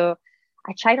memory. So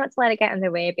I try not to let it get in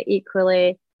the way, but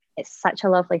equally it's such a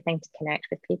lovely thing to connect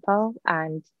with people.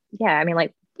 And yeah, I mean,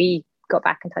 like, we got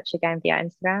back in touch again via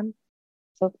Instagram.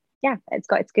 So yeah, it's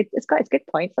got its good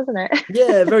points, hasn't it?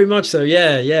 Yeah, very much so.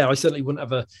 Yeah. I certainly wouldn't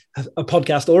have a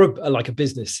podcast or like a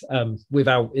business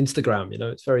without Instagram. You know,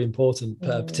 it's very important,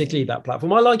 particularly that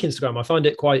platform. I like Instagram. I find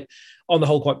it quite, on the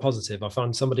whole, quite positive. I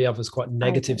find some of the others quite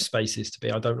negative spaces to be.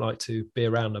 I don't like to be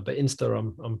around them, but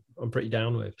Insta, I'm pretty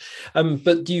down with.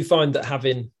 But do you find that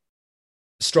having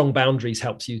strong boundaries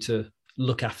helps you to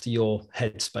look after your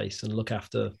headspace and look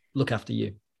after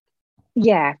you?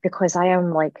 Yeah, because I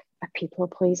am like a people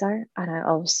pleaser, and I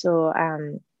also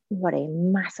worry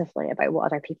massively about what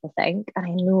other people think, and I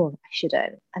know I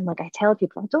shouldn't. And like, I tell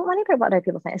people, don't worry about what other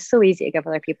people think. It's so easy to give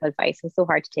other people advice and so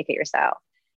hard to take it yourself.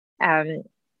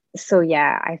 So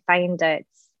yeah, I find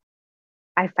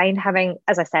having,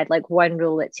 as I said, like one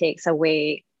rule that takes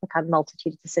away like a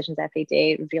multitude of decisions every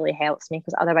day really helps me,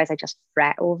 because otherwise I just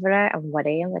fret over it and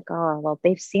worry. I'm like, oh, well,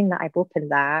 they've seen that I've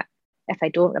opened that. If I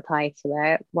don't reply to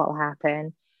it, what will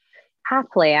happen?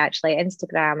 Happily, actually,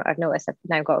 Instagram, I've noticed I've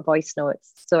now got voice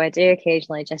notes. So I do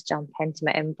occasionally just jump into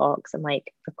my inbox and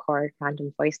like record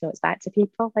random voice notes back to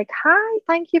people like, hi,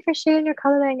 thank you for sharing your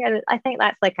colouring. And I think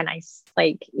that's like a nice,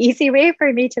 like, easy way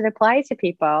for me to reply to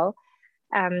people.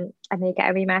 And they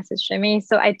get a wee message from me.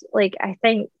 So I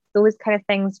think those kind of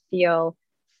things feel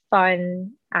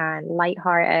fun and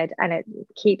lighthearted, and it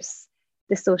keeps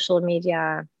the social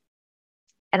media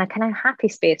in a kind of happy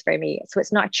space for me. So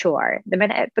it's not a chore. The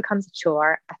minute it becomes a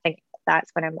chore, I think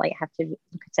that's when I'm like, have to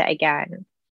look at it again.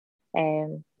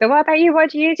 But what about you?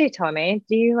 What do you do, Tommy?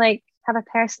 Do you like have a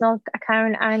personal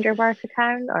account and your work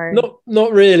account, or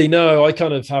not really? No, I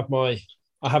kind of have my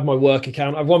work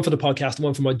account. I've one for the podcast and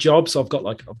one for my job. So I've got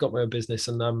my own business,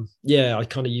 and I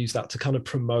kind of use that to kind of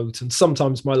promote. And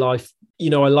sometimes my life, you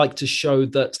know, I like to show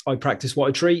that I practice what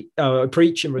I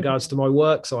preach in regards to my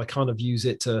work. So I kind of use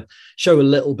it to show a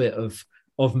little bit of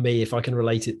me, if I can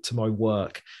relate it to my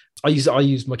work. I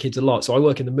use my kids a lot. So I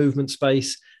work in the movement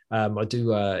space. I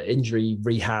do injury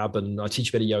rehab, and I teach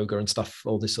a bit of yoga and stuff,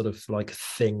 all this sort of like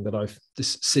thing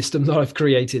this system that I've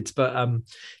created. But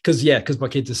because my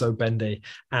kids are so bendy,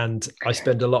 and I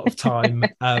spend a lot of time,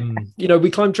 you know,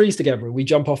 we climb trees together and we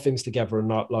jump off things together. And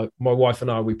like my wife and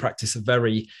I, we practice a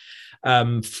very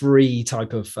free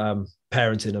type of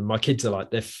parenting, and my kids are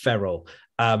like, they're feral.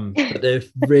 But they're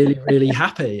really, really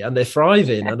happy and they're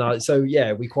thriving. And so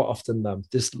we quite often,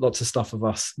 there's lots of stuff of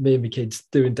us, me and my kids,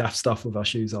 doing daft stuff with our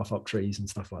shoes off up trees and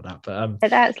stuff like that.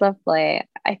 But that's lovely.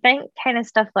 I think kind of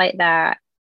stuff like that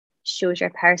shows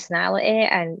your personality,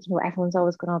 and you know, everyone's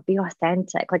always going to be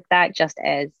authentic. Like, that just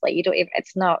is like, you don't even,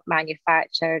 it's not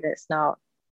manufactured. It's not,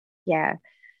 yeah.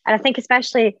 And I think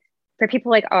especially for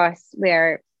people like us,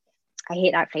 where I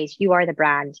hate that phrase, you are the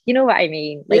brand. You know what I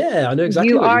mean? Like, Yeah, I know exactly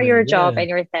you what you are your mean. job Yeah. and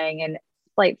your thing. And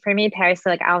like for me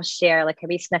personally, like I'll share like a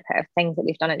wee snippet of things that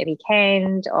we've done at the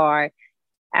weekend, or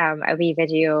a wee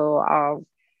video of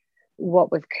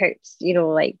what we've cooked, you know,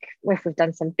 like if we've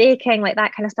done some baking, like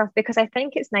that kind of stuff, because I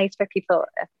think it's nice for people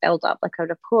to build up like a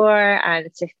rapport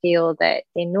and to feel that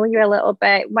they know you a little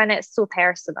bit when it's so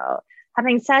personal.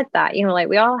 Having said that, you know, like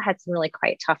we all had some really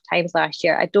quite tough times last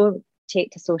year. I don't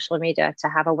take to social media to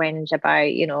have a whinge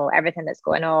about, you know, everything that's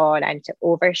going on and to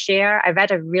overshare. I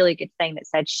read a really good thing that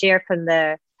said share from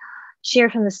the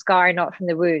scar, not from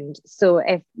the wound. So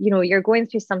if, you know, you're going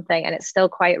through something and it's still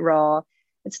quite raw,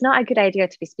 it's not a good idea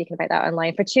to be speaking about that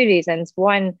online for two reasons.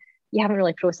 One, you haven't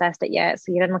really processed it yet,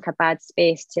 so you're in like a bad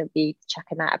space to be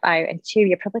chucking that about. And two,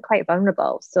 you're probably quite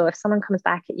vulnerable. So if someone comes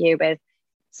back at you with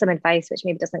some advice which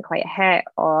maybe doesn't quite hit,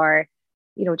 or,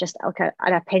 you know, just like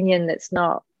an opinion that's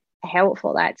not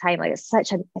helpful at that time, like it's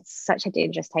such a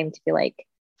dangerous time to be like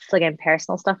flinging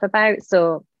personal stuff about.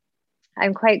 So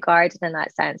I'm quite guarded in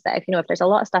that sense, that if, you know, if there's a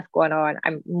lot of stuff going on,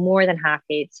 I'm more than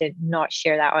happy to not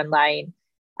share that online,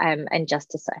 and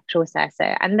just to sort of process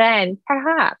it, and then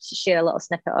perhaps share a little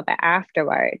snippet of it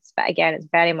afterwards. But again, it's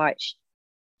very much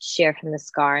share from the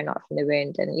scar, not from the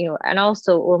wound. And, you know, and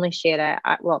also only share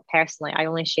it, well, personally, I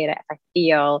only share it if I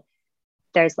feel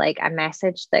there's like a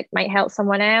message that might help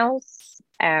someone else,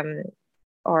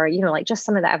 or, you know, like just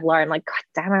something that I've learned, like,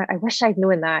 God damn it, I wish I'd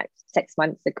known that 6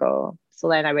 months ago. So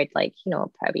then I would, like, you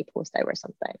know, put a wee post out or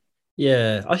something.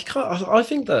 Yeah, I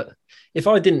think that if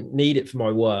I didn't need it for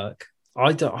my work,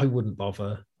 I wouldn't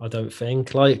bother. I don't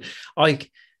think. Like, I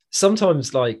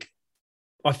sometimes, like,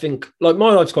 I think like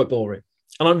my life's quite boring,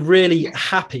 and I'm really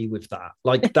happy with that.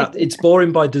 Like that, it's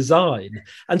boring by design.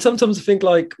 And sometimes I think,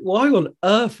 like, why on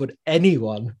earth would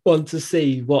anyone want to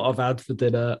see what I've had for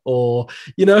dinner? Or,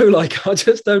 you know, like, I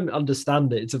just don't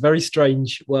understand it. It's a very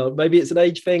strange world. Maybe it's an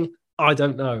age thing. I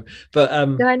don't know. But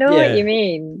Do I know what you yeah.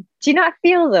 mean? Do you not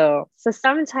feel though? So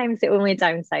sometimes the only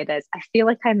downside is I feel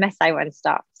like I miss out on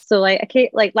stuff. So like,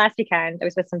 okay, like last weekend I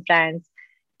was with some friends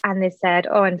and they said,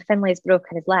 "Oh, and Finlay's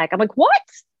broken his leg." I'm like, "What?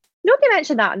 Nobody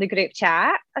mentioned that in the group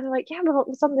chat." And they're like, "Yeah, well, it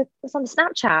was on the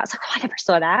Snapchat." It's like, "Oh, I never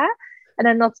saw that." And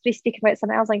then they'll be speaking about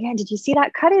something else, like, "Yeah, did you see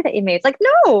that curry that he made?" It's like,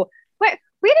 "No, where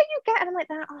did you get it?" And I'm like,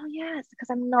 "That, oh yeah, it's because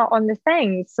I'm not on the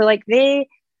thing." So like they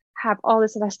have all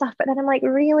this other stuff, but then I'm like,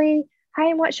 really?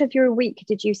 How much of your week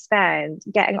did you spend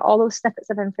getting all those snippets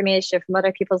of information from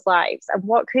other people's lives? And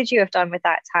what could you have done with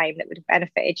that time that would have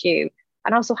benefited you?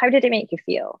 And also, how did it make you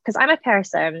feel? Because I'm a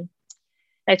person,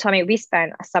 now Tommy, we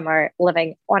spent a summer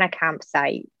living on a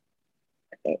campsite.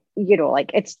 You know,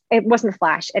 like it wasn't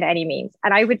flash in any means.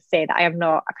 And I would say that I am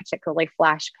not a particularly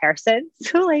flash person.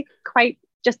 So like quite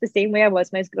just the same way I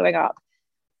was when I was growing up.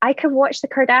 I can watch the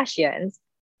Kardashians,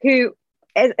 who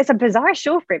it's a bizarre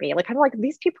show for me. Like, I'm like,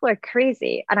 these people are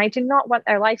crazy and I do not want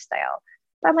their lifestyle.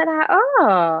 But I'm like,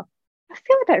 oh, I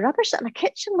feel a bit rubbish that my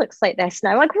kitchen looks like this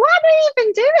now. Like, what am I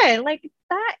even doing? Like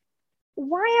that,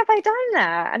 why have I done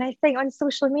that? And I think on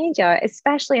social media,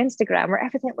 especially Instagram, where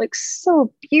everything looks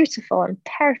so beautiful and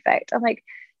perfect, I'm like,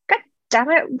 God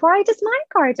damn it, why does my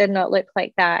garden not look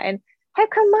like that? And how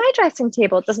come my dressing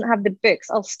table doesn't have the books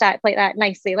all stacked like that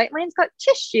nicely? Like mine's got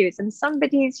tissues and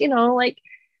somebody's, you know, like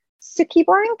sookie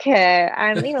blanket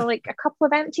and, you know, like a couple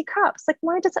of empty cups. Like,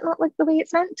 why does it not look the way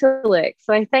it's meant to look?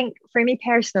 So I think for me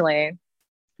personally,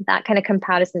 that kind of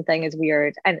comparison thing is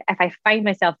weird. And if I find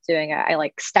myself doing it, I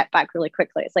like step back really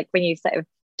quickly. It's like when you sort of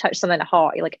touch something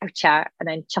hot, you're like, oh, chat, and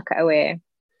then chuck it away.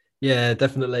 Yeah,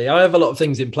 definitely. I have a lot of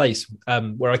things in place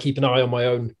where I keep an eye on my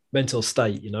own mental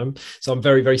state, you know. So I'm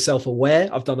very, very self-aware.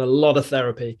 I've done a lot of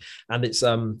therapy, and it's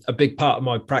a big part of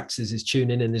my practices is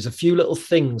tuning in. There's a few little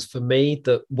things for me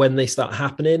that when they start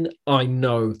happening, I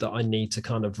know that I need to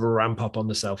kind of ramp up on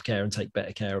the self-care and take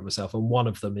better care of myself. And one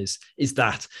of them is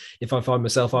that if I find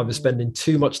myself either spending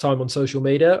too much time on social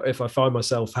media, or if I find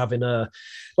myself having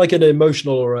like an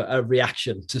emotional or a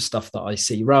reaction to stuff that I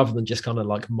see, rather than just kind of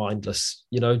like mindless,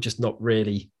 you know, just not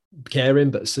really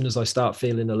caring. But as soon as I start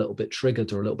feeling a little bit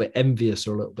triggered or a little bit envious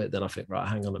or a little bit, then I think, right,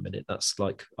 hang on a minute, that's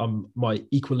like my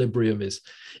equilibrium is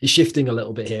shifting a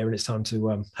little bit here, and it's time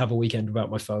to have a weekend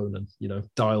without my phone and, you know,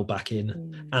 dial back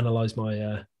in, analyze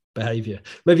my behavior,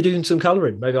 maybe doing some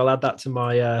coloring. Maybe I'll add that to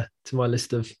my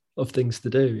list of things to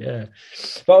do. Yeah,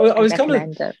 but I was kind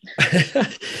of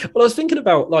well, I was thinking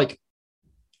about like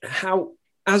how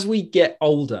as we get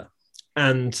older,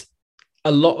 and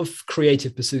a lot of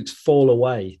creative pursuits fall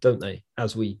away, don't they,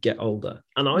 as we get older?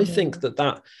 And I think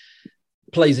that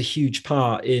plays a huge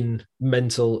part in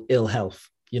mental ill health.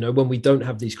 when we don't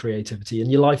have this creativity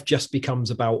and your life just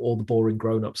becomes about all the boring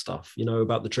grown-up stuff,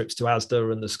 about the trips to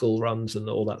Asda and the school runs and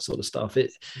all that sort of stuff.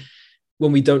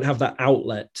 When we don't have that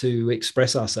outlet to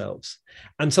express ourselves.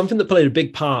 And something that played a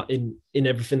big part in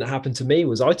everything that happened to me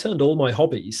was I turned all my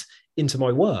hobbies into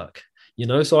my work.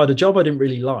 So I had a job I didn't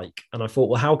really like, and I thought,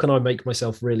 well, how can I make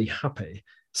myself really happy?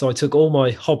 So I took all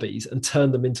my hobbies and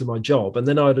turned them into my job. And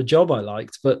then I had a job I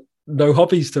liked, but no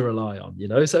hobbies to rely on,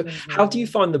 So how do you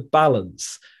find the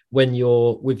balance when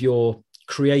you're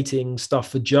creating stuff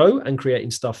for Joe and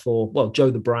creating stuff for, well, Joe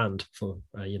the brand, for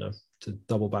to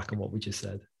double back on what we just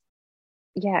said?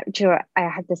 Yeah, Joe, I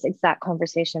had this exact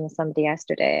conversation with somebody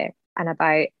yesterday, and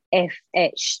about if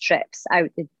it strips out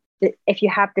if you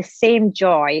have the same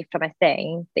joy from a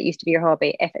thing that used to be your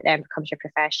hobby, if it then becomes your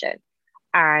profession.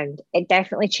 And it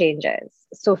definitely changes.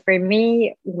 So for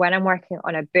me, when I'm working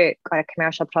on a book or a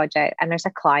commercial project, and there's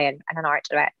a client and an art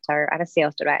director and a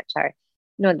sales director,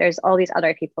 there's all these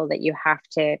other people that you have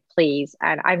to please.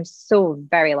 And I'm so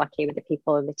very lucky with the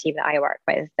people in the team that I work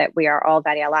with, that we are all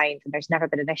very aligned, and there's never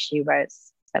been an issue where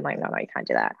it's been like, no, you can't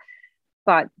do that.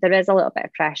 But there is a little bit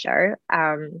of pressure.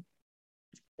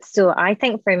 So I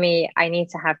think for me, I need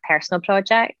to have personal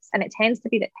projects, and it tends to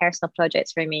be that personal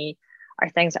projects for me are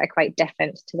things that are quite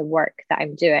different to the work that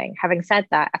I'm doing. Having said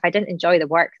that, if I didn't enjoy the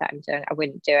work that I'm doing, I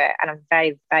wouldn't do it. And I'm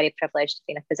very, very privileged to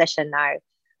be in a position now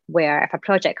where if a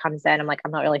project comes in, I'm like,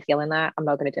 I'm not really feeling that, I'm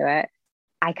not going to do it.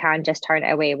 I can just turn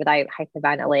it away without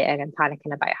hyperventilating and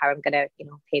panicking about how I'm going to,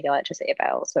 pay the electricity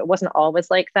bill. So it wasn't always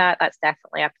like that. That's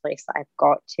definitely a place that I've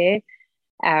got to.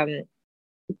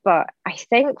 But I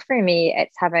think for me,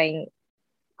 it's having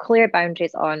clear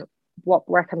boundaries on what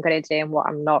work I'm going to do and what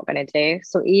I'm not going to do.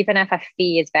 So even if a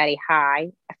fee is very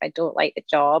high, if I don't like the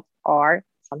job, or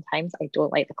sometimes I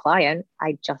don't like the client,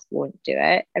 I just won't do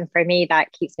it. And for me,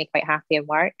 that keeps me quite happy in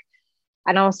work.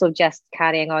 And also just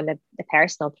carrying on the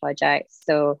personal projects.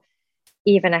 So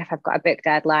even if I've got a book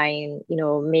deadline,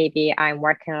 maybe I'm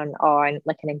working on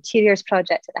like an interiors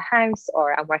project at the house,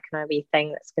 or I'm working on a wee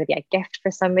thing that's going to be a gift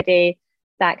for somebody.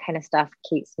 That kind of stuff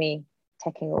keeps me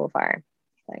ticking over,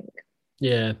 I think.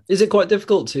 Yeah. Is it quite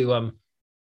difficult to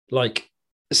like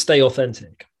stay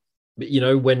authentic?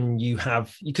 When you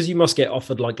have, because you must get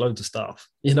offered like loads of stuff,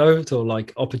 to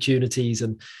like opportunities,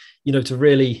 and to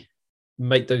really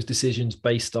make those decisions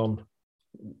based on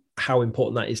how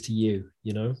important that is to you,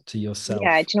 to yourself.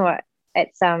 Yeah, do you know what?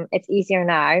 It's easier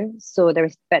now.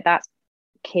 But that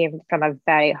came from a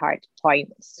very hard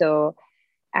point. So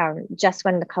just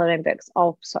when the colouring books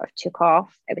all sort of took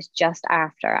off, it was just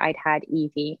after I'd had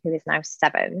Evie, who is now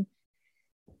 7.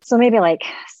 So maybe like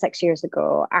 6 years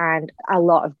ago, and a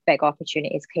lot of big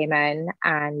opportunities came in,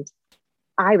 and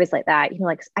I was like that,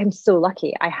 like, I'm so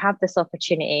lucky. I have this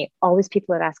opportunity. All these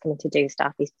people are asking me to do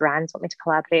stuff. These brands want me to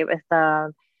collaborate with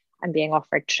them. I'm being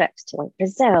offered trips to like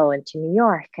Brazil and to New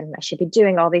York, and I should be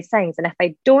doing all these things. And if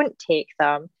I don't take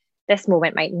them, this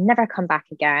moment might never come back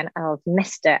again, and I'll have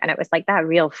missed it. And it was like that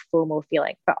real FOMO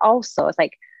feeling. But also it's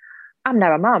like, I'm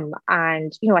now a mum,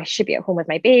 and I should be at home with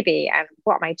my baby, and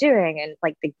what am I doing? And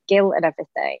like the guilt and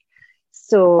everything.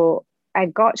 So I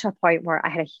got to a point where I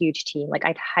had a huge team. Like,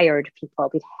 I'd hired people,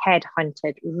 we'd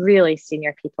headhunted really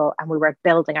senior people, and we were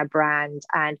building a brand,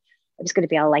 and it was going to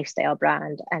be a lifestyle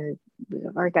brand, and we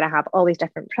were going to have all these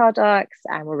different products,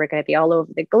 and we were going to be all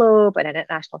over the globe, and an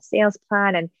international sales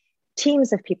plan, and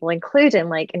teams of people, including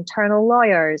like internal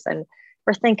lawyers, and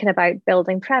we're thinking about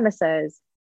building premises.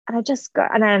 And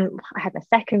and then I had my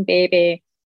second baby,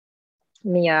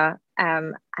 Mia.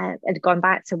 I had gone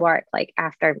back to work like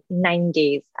after 9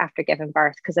 days after giving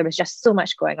birth, because there was just so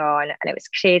much going on, and it was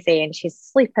crazy. And she's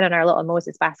sleeping in her little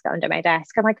Moses basket under my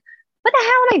desk. I'm like, what the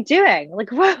hell am I doing?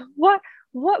 Like,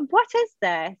 what is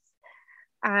this?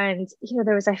 And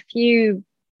there was a few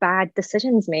bad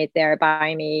decisions made there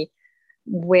by me,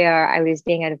 where I was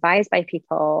being advised by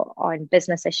people on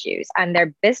business issues, and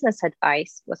their business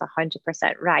advice was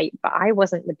 100% right, but I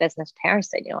wasn't the business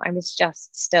person. I was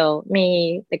just still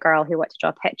me, the girl who wanted to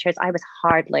draw pictures. I was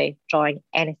hardly drawing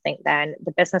anything then.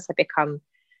 The business had become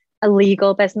a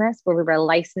legal business where we were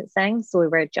licensing, so we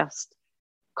were just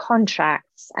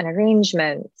contracts and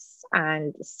arrangements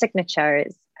and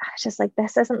signatures. I was just like,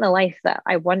 this isn't the life that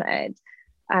I wanted.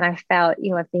 And I felt,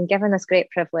 I've been given this great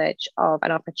privilege of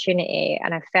an opportunity,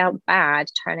 and I felt bad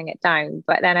turning it down.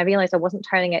 But then I realized I wasn't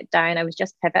turning it down. I was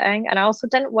just pivoting. And I also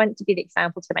didn't want to be the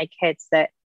example to my kids that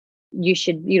you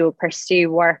should,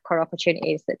 pursue work or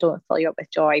opportunities that don't fill you up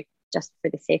with joy just for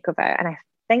the sake of it. And I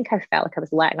think I felt like I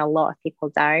was letting a lot of people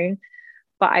down,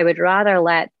 but I would rather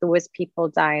let those people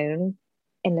down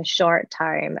in the short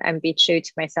term and be true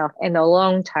to myself in the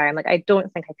long term. Like, I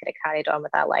don't think I could have carried on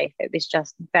with that life. It was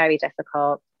just very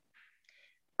difficult.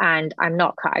 And I'm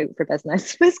not cut out for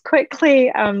business, which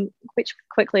quickly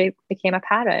became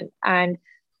apparent. And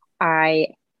I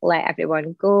let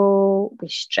everyone go. We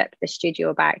stripped the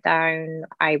studio back down.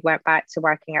 I went back to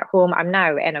working at home. I'm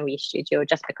now in a wee studio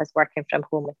just because working from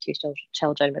home with two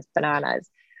children was bananas.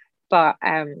 But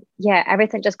yeah,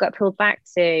 everything just got pulled back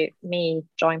to me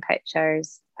drawing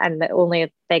pictures, and the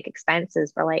only big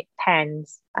expenses were like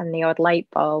pens and the odd light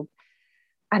bulb.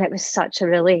 And it was such a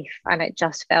relief, and it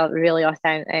just felt really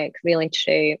authentic, really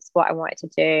true. It's what I wanted to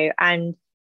do. And,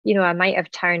 you know, I might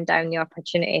have turned down the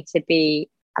opportunity to be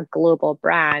a global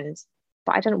brand,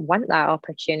 but I didn't want that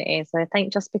opportunity. So I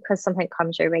think just because something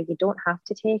comes your way, you don't have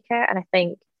to take it. And I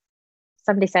think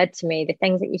somebody said to me, the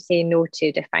things that you say no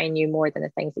to define you more than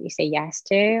the things that you say yes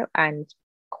to. And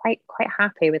quite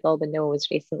happy with all the no's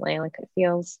recently. Like, it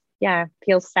feels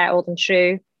settled and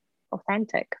true,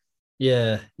 authentic.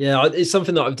 Yeah. It's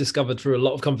something that I've discovered through a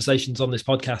lot of conversations on this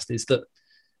podcast, is that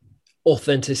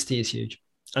authenticity is huge,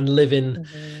 and living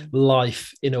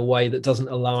life in a way that doesn't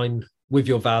align with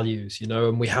your values, you know.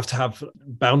 And we have to have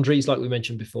boundaries, like we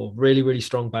mentioned before, really, really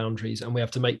strong boundaries. And we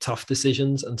have to make tough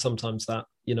decisions. And sometimes that,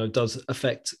 you know, does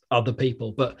affect other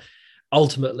people. But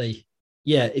ultimately,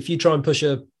 yeah, if you try and push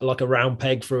a round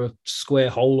peg through a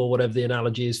square hole, or whatever the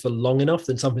analogy is, for long enough,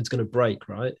 then something's going to break,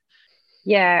 right?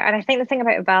 Yeah. And I think the thing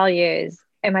about values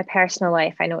in my personal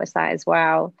life, I noticed that as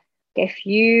well. If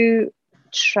you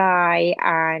try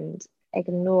and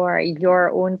ignore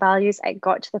your own values, it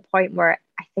got to the point where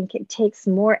I think it takes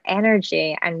more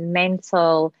energy and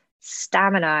mental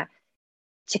stamina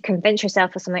to convince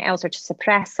yourself of something else or to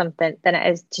suppress something than it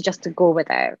is to go with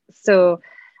it. So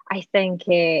I think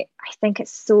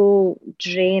it's so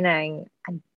draining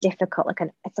and difficult.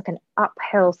 It's like an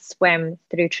uphill swim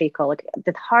through treacle. Like,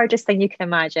 the hardest thing you can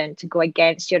imagine, to go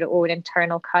against your own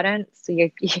internal current. So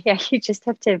you just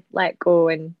have to let go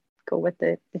and go with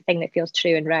the thing that feels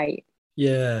true and right.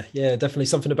 Yeah, definitely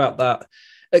something about that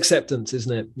acceptance,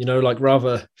 isn't it? You know, like,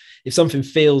 rather, if something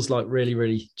feels like really,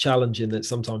 really challenging, that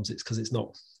sometimes it's because it's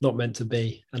not meant to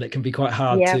be. And it can be quite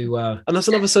hard to and that's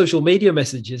another social media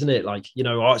message, isn't it? Like, you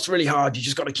know, it's really hard, you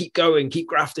just got to keep going, keep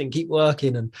grafting, keep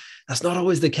working. And that's not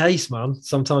always the case, man.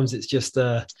 Sometimes it's just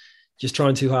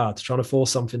trying too hard, trying to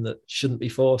force something that shouldn't be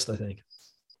forced, I think.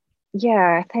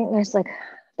 Yeah, I think there's like,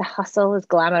 the hustle is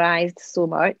glamorized so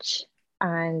much.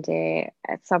 And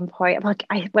at some point, like,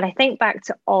 when I think back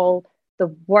to all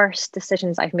the worst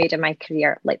decisions I've made in my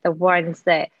career, like the ones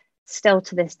that still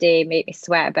to this day make me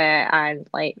sweat a bit and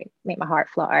like make my heart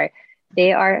flutter,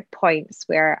 they are points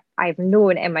where I've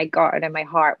known in my gut and in my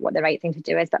heart what the right thing to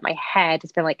do is, but my head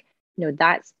has been like, no,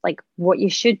 that's like, what you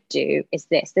should do is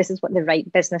this. This is what the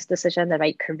right business decision, the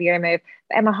right career move.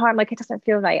 But in my heart, I'm like, it doesn't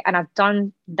feel right. And I've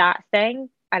done that thing,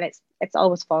 and it's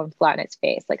always fallen flat on its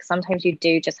face. Like, sometimes you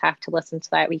do just have to listen to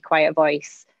that wee quiet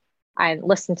voice and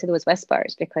listen to those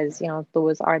whispers, because, you know,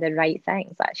 those are the right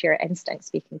things. That's your instinct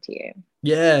speaking to you.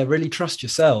 Yeah, really trust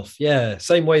yourself. Yeah,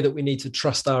 same way that we need to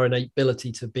trust our innate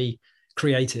ability to be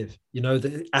creative, you know,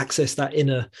 access that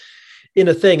inner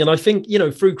thing. And I think, you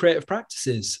know, through creative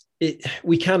practices,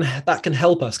 that can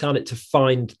help us, can't it, to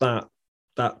find that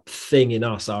thing in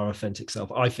us, our authentic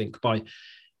self. I think by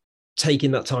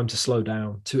taking that time to slow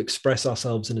down, to express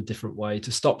ourselves in a different way,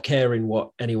 to stop caring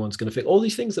what anyone's going to think, all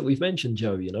these things that we've mentioned,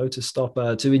 Joe, you know, to stop,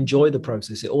 to enjoy the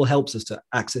process. It all helps us to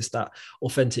access that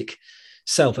authentic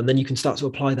self. And then you can start to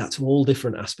apply that to all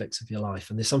different aspects of your life.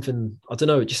 And there's something, I don't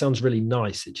know, it just sounds really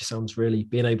nice. It just sounds really,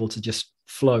 being able to just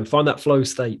find that flow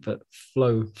state, but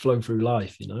flow through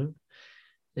life, you know?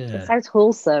 Yeah. It sounds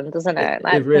wholesome, doesn't it?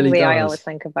 That's really the way does. I always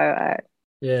think about it.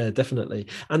 Yeah, definitely.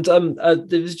 And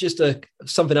there was just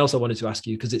something else I wanted to ask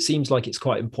you, because it seems like it's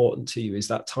quite important to you, is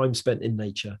that time spent in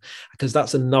nature, because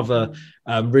that's another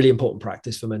really important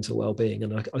practice for mental well-being.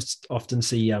 And I often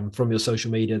see from your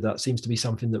social media that seems to be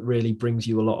something that really brings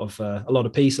you a lot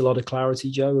of peace, a lot of clarity.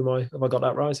 Joe, have I got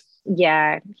that right?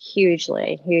 Yeah,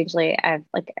 hugely.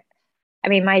 I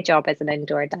mean, my job is an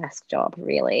indoor desk job,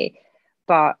 really,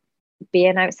 but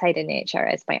being outside in nature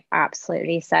is my absolute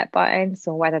reset button.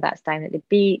 So whether that's down at the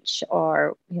beach,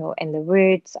 or, you know, in the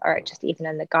woods, or just even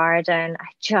in the garden,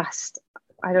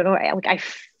 I don't know, like, I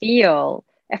feel,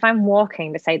 if I'm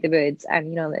walking beside the woods and,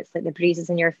 you know, it's like the breeze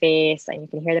is in your face and you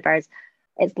can hear the birds,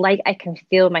 it's like I can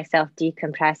feel myself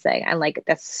decompressing and like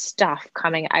this stuff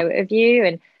coming out of you.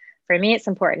 And for me, it's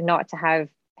important not to have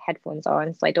headphones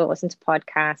on, so I don't listen to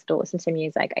podcasts, don't listen to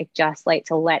music. I just like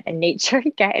to let the nature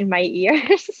get in my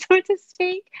ears, so to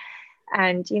speak.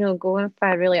 And, going for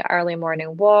a really early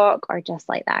morning walk or just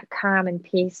like that calm and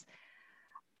peace,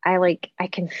 I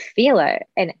can feel it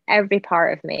in every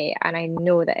part of me, and I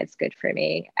know that it's good for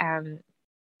me.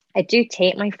 I do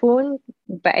take my phone,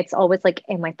 but it's always like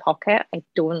in my pocket. I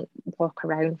don't walk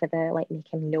around with it, like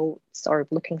making notes or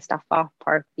looking stuff up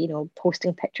or,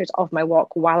 posting pictures of my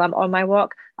walk while I'm on my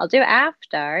walk. I'll do it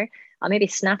after. I'll maybe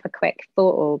snap a quick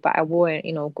photo, but I won't,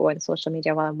 go on social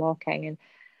media while I'm walking. And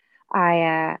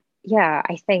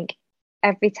I think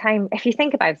every time, if you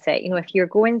think about it,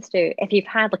 if you've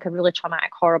had like a really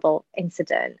traumatic, horrible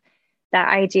incident, that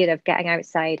idea of getting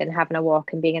outside and having a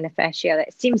walk and being in the fresh air,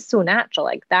 that seems so natural.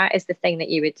 Like that is the thing that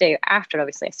you would do after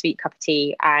obviously a sweet cup of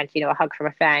tea and, a hug from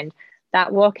a friend.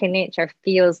 That walk in nature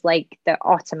feels like the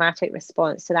automatic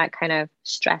response to that kind of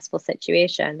stressful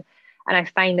situation. And I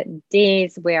find that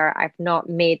days where I've not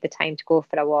made the time to go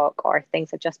for a walk or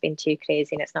things have just been too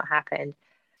crazy and it's not happened,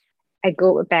 I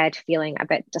go to bed feeling a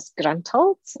bit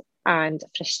disgruntled and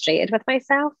frustrated with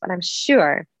myself. And I'm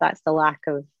sure that's the lack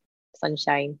of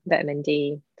sunshine, vitamin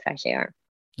D, fresh air.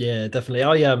 Yeah, definitely.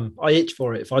 I itch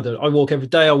for it. If I walk every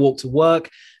day. I walk to work.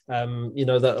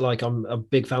 That like I'm a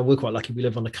big fan. We're quite lucky. We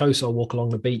live on the coast, so I walk along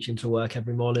the beach into work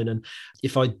every morning. And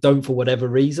if I don't for whatever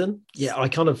reason, I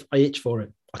itch for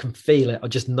it. I can feel it. I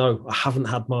just know I haven't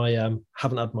had my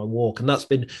walk, and that's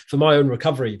been for my own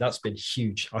recovery. That's been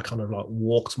huge. I kind of like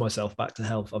walked myself back to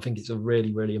health. I think it's a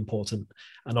really, really important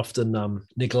and often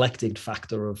neglected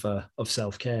factor of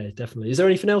self-care. Definitely. Is there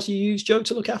anything else you use, Jo,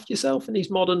 to look after yourself in these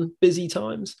modern busy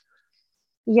times?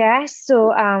 Yes,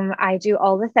 so I do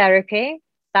all the therapy.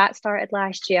 That started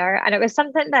last year, and it was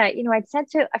something that I'd said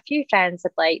to a few friends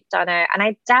had like done it, and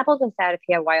I dabbled in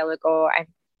therapy a while ago. I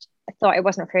thought it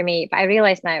wasn't for me, but I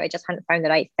realized now I just hadn't found the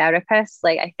right therapist.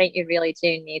 Like, I think you really do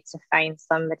need to find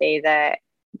somebody that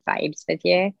vibes with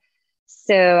you.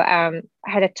 So I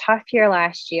had a tough year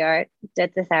last year,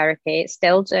 did the therapy,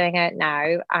 still doing it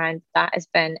now, and that has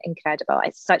been incredible.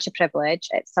 It's such a privilege.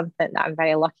 It's something that I'm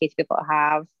very lucky to be able to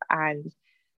have, and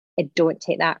I don't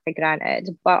take that for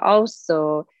granted. But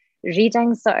also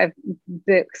reading sort of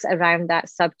books around that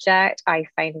subject, I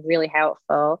find really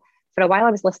helpful. For a while,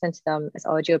 I was listening to them as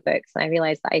audiobooks, and I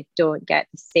realized that I don't get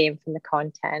the same from the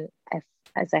content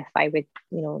as if I would,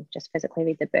 just physically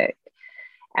read the book.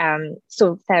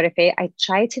 So therapy, I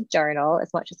try to journal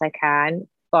as much as I can,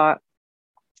 but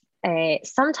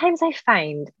sometimes I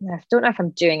find, and I don't know if I'm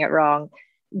doing it wrong,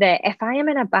 that if I am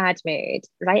in a bad mood,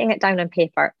 writing it down on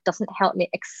paper doesn't help me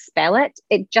expel it.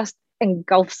 It just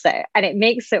engulfs it and it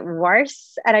makes it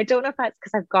worse. And I don't know if that's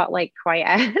because I've got like quite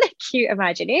an acute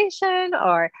imagination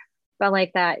or, but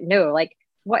like that. No, like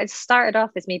what had started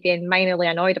off as me being minorly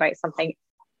annoyed about something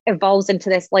evolves into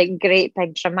this like great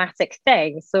big dramatic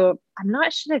thing. So I'm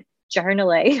not sure if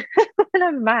journaling when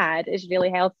I'm mad is really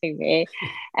helping me.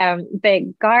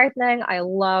 But gardening, I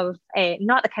love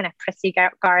not the kind of prissy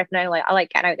gardening. Like I like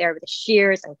getting out there with the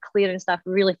shears and clearing stuff,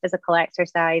 really physical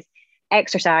exercise.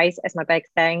 Exercise is my big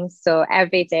thing. So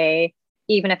every day,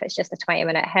 even if it's just a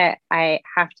 20-minute hit, I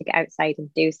have to get outside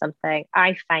and do something.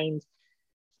 I find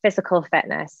physical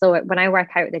fitness. So when I work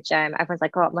out at the gym, everyone's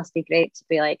like, oh, it must be great to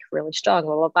be like really strong,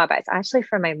 blah, blah, blah. But it's actually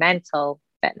for my mental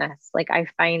fitness. Like I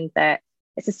find that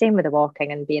it's the same with the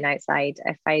walking and being outside.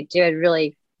 If I do a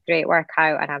really great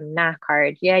workout and I'm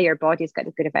knackered, yeah, your body's got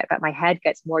good of it, but my head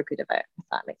gets more good of it, if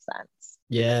that makes sense.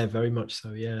 Yeah, very much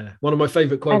so. Yeah. One of my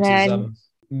favorite quotes Then, is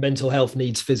mental health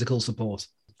needs physical support.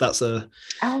 That's a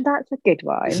good It's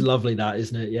one. lovely, that,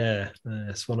 isn't it? Yeah,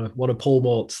 it's one of Paul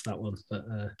Mort's, that one.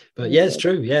 But yeah, it's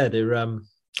true. Yeah, they're I'm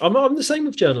the same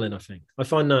with journaling. I think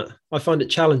I find it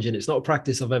challenging. It's not a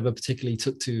practice I've ever particularly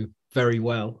took to very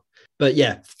well. But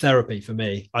yeah, therapy for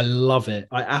me, I love it.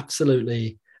 I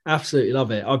absolutely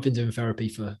love it. I've been doing therapy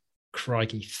for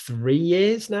crikey 3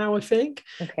 years now, I think,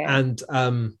 Okay. and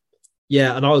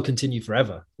yeah, and I'll continue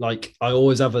forever. Like I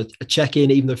always have a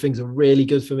check-in, even though things are really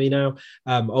good for me now.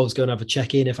 I was going to have a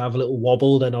check-in. If I have a little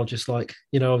wobble, then I'll just like,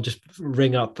 I'll just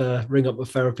ring up a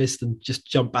therapist and just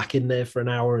jump back in there for an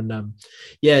hour. And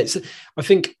yeah, I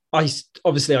think I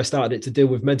started it to deal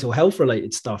with mental health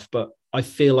related stuff, but I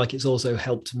feel like it's also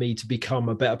helped me to become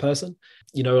a better person,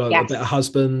 like a Yes. better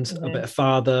husband, a better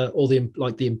father, all the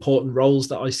important roles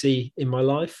that I see in my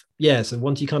life. Yeah. So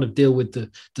once you kind of deal with the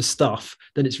stuff,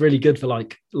 then it's really good for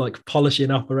like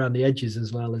polishing up around the edges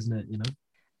as well, isn't it?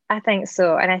 I think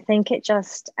so. And I think it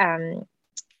just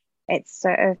it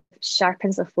sort of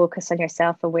sharpens the focus on your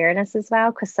self-awareness as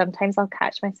well. Because sometimes I'll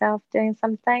catch myself doing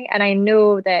something. And I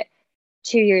know that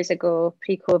 2 years ago,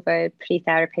 pre-COVID,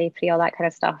 pre-therapy, pre all that kind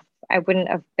of stuff, I wouldn't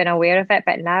have been aware of it.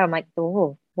 But now I'm like,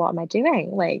 oh, what am I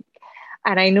doing? Like,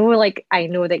 And I know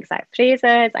the exact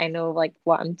phrases, I know like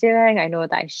what I'm doing, I know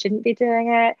that I shouldn't be doing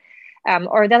it.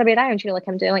 Or the other way around, like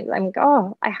I'm doing, like, I'm like,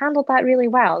 oh, I handled that really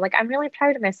well. Like I'm really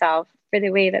proud of myself for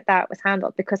the way that was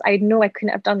handled, because I know I couldn't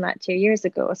have done that 2 years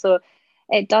ago. So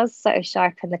it does sort of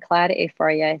sharpen the clarity for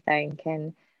you, I think.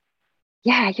 And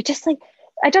yeah, you're just like,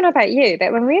 I don't know about you,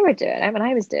 but when we were doing it, when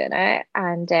I was doing it,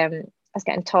 and I was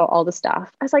getting taught all the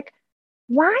stuff, I was like,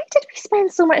 why did we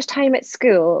spend so much time at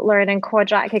school learning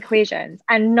quadratic equations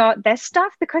and not this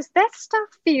stuff? Because this stuff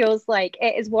feels like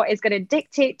it is what is going to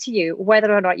dictate to you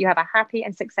whether or not you have a happy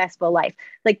and successful life.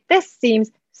 Like this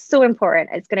seems so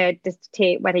important. It's going to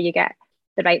dictate whether you get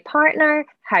the right partner,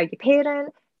 how you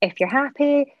parent, if you're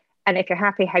happy, and if you're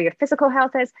happy, how your physical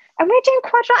health is. And we're doing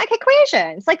quadratic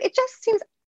equations. Like it just seems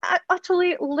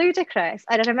utterly ludicrous.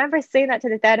 And I remember saying that to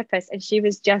the therapist, and she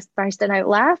was just bursting out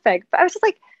laughing. But I was just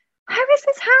like, how is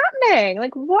this happening?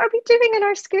 Like, what are we doing in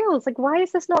our schools? Like, why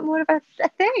is this not more of a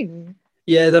thing?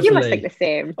 Yeah, definitely. You must think the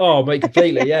same. Oh, mate,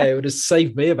 completely. Yeah, it would have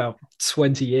saved me about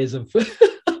 20 years of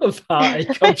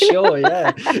heartache, I'm sure.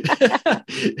 Yeah.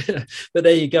 But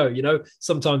there you go. You know,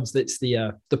 sometimes it's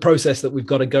the process that we've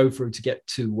got to go through to get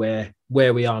to where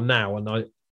we are now. And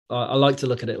I like to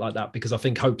look at it like that, because I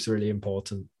think hope's a really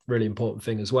important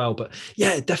thing as well. But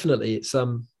yeah, definitely. It's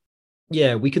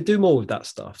yeah, we could do more with that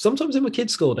stuff. Sometimes in my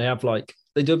kids' school, they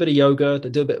do a bit of yoga, they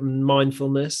do a bit of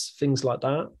mindfulness, things like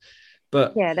that.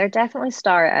 But yeah, they're definitely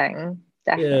starting.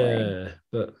 Definitely.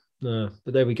 Yeah, but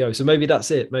there we go. So maybe that's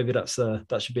it. Maybe that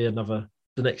should be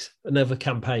another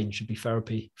campaign should be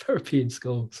therapy in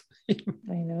schools. I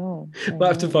know. Might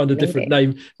have to find a different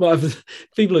name.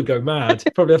 People would go mad.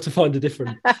 Probably have to find a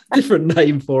different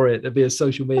name for it. There'd be a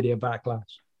social media backlash.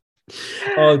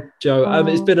 Oh, Joe,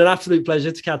 it's been an absolute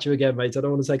pleasure to catch you again, mate. I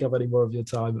don't want to take up any more of your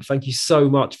time, but thank you so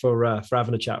much for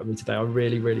having a chat with me today. I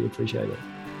really, really appreciate it.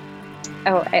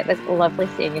 Oh, it was lovely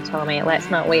seeing you, Tommy. Let's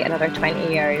not wait another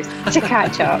 20 years to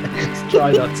catch up. Let's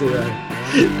try that too.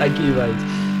 Thank you,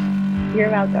 mate.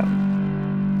 You're welcome.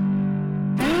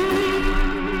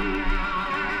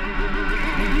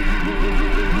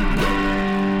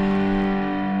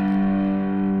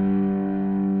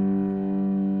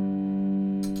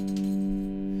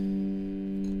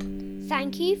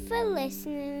 Thank you for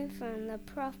listening from the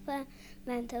Proper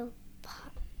Mental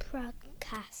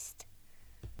Podcast.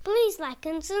 Please like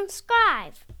and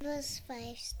subscribe. Give us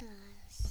 5 stars.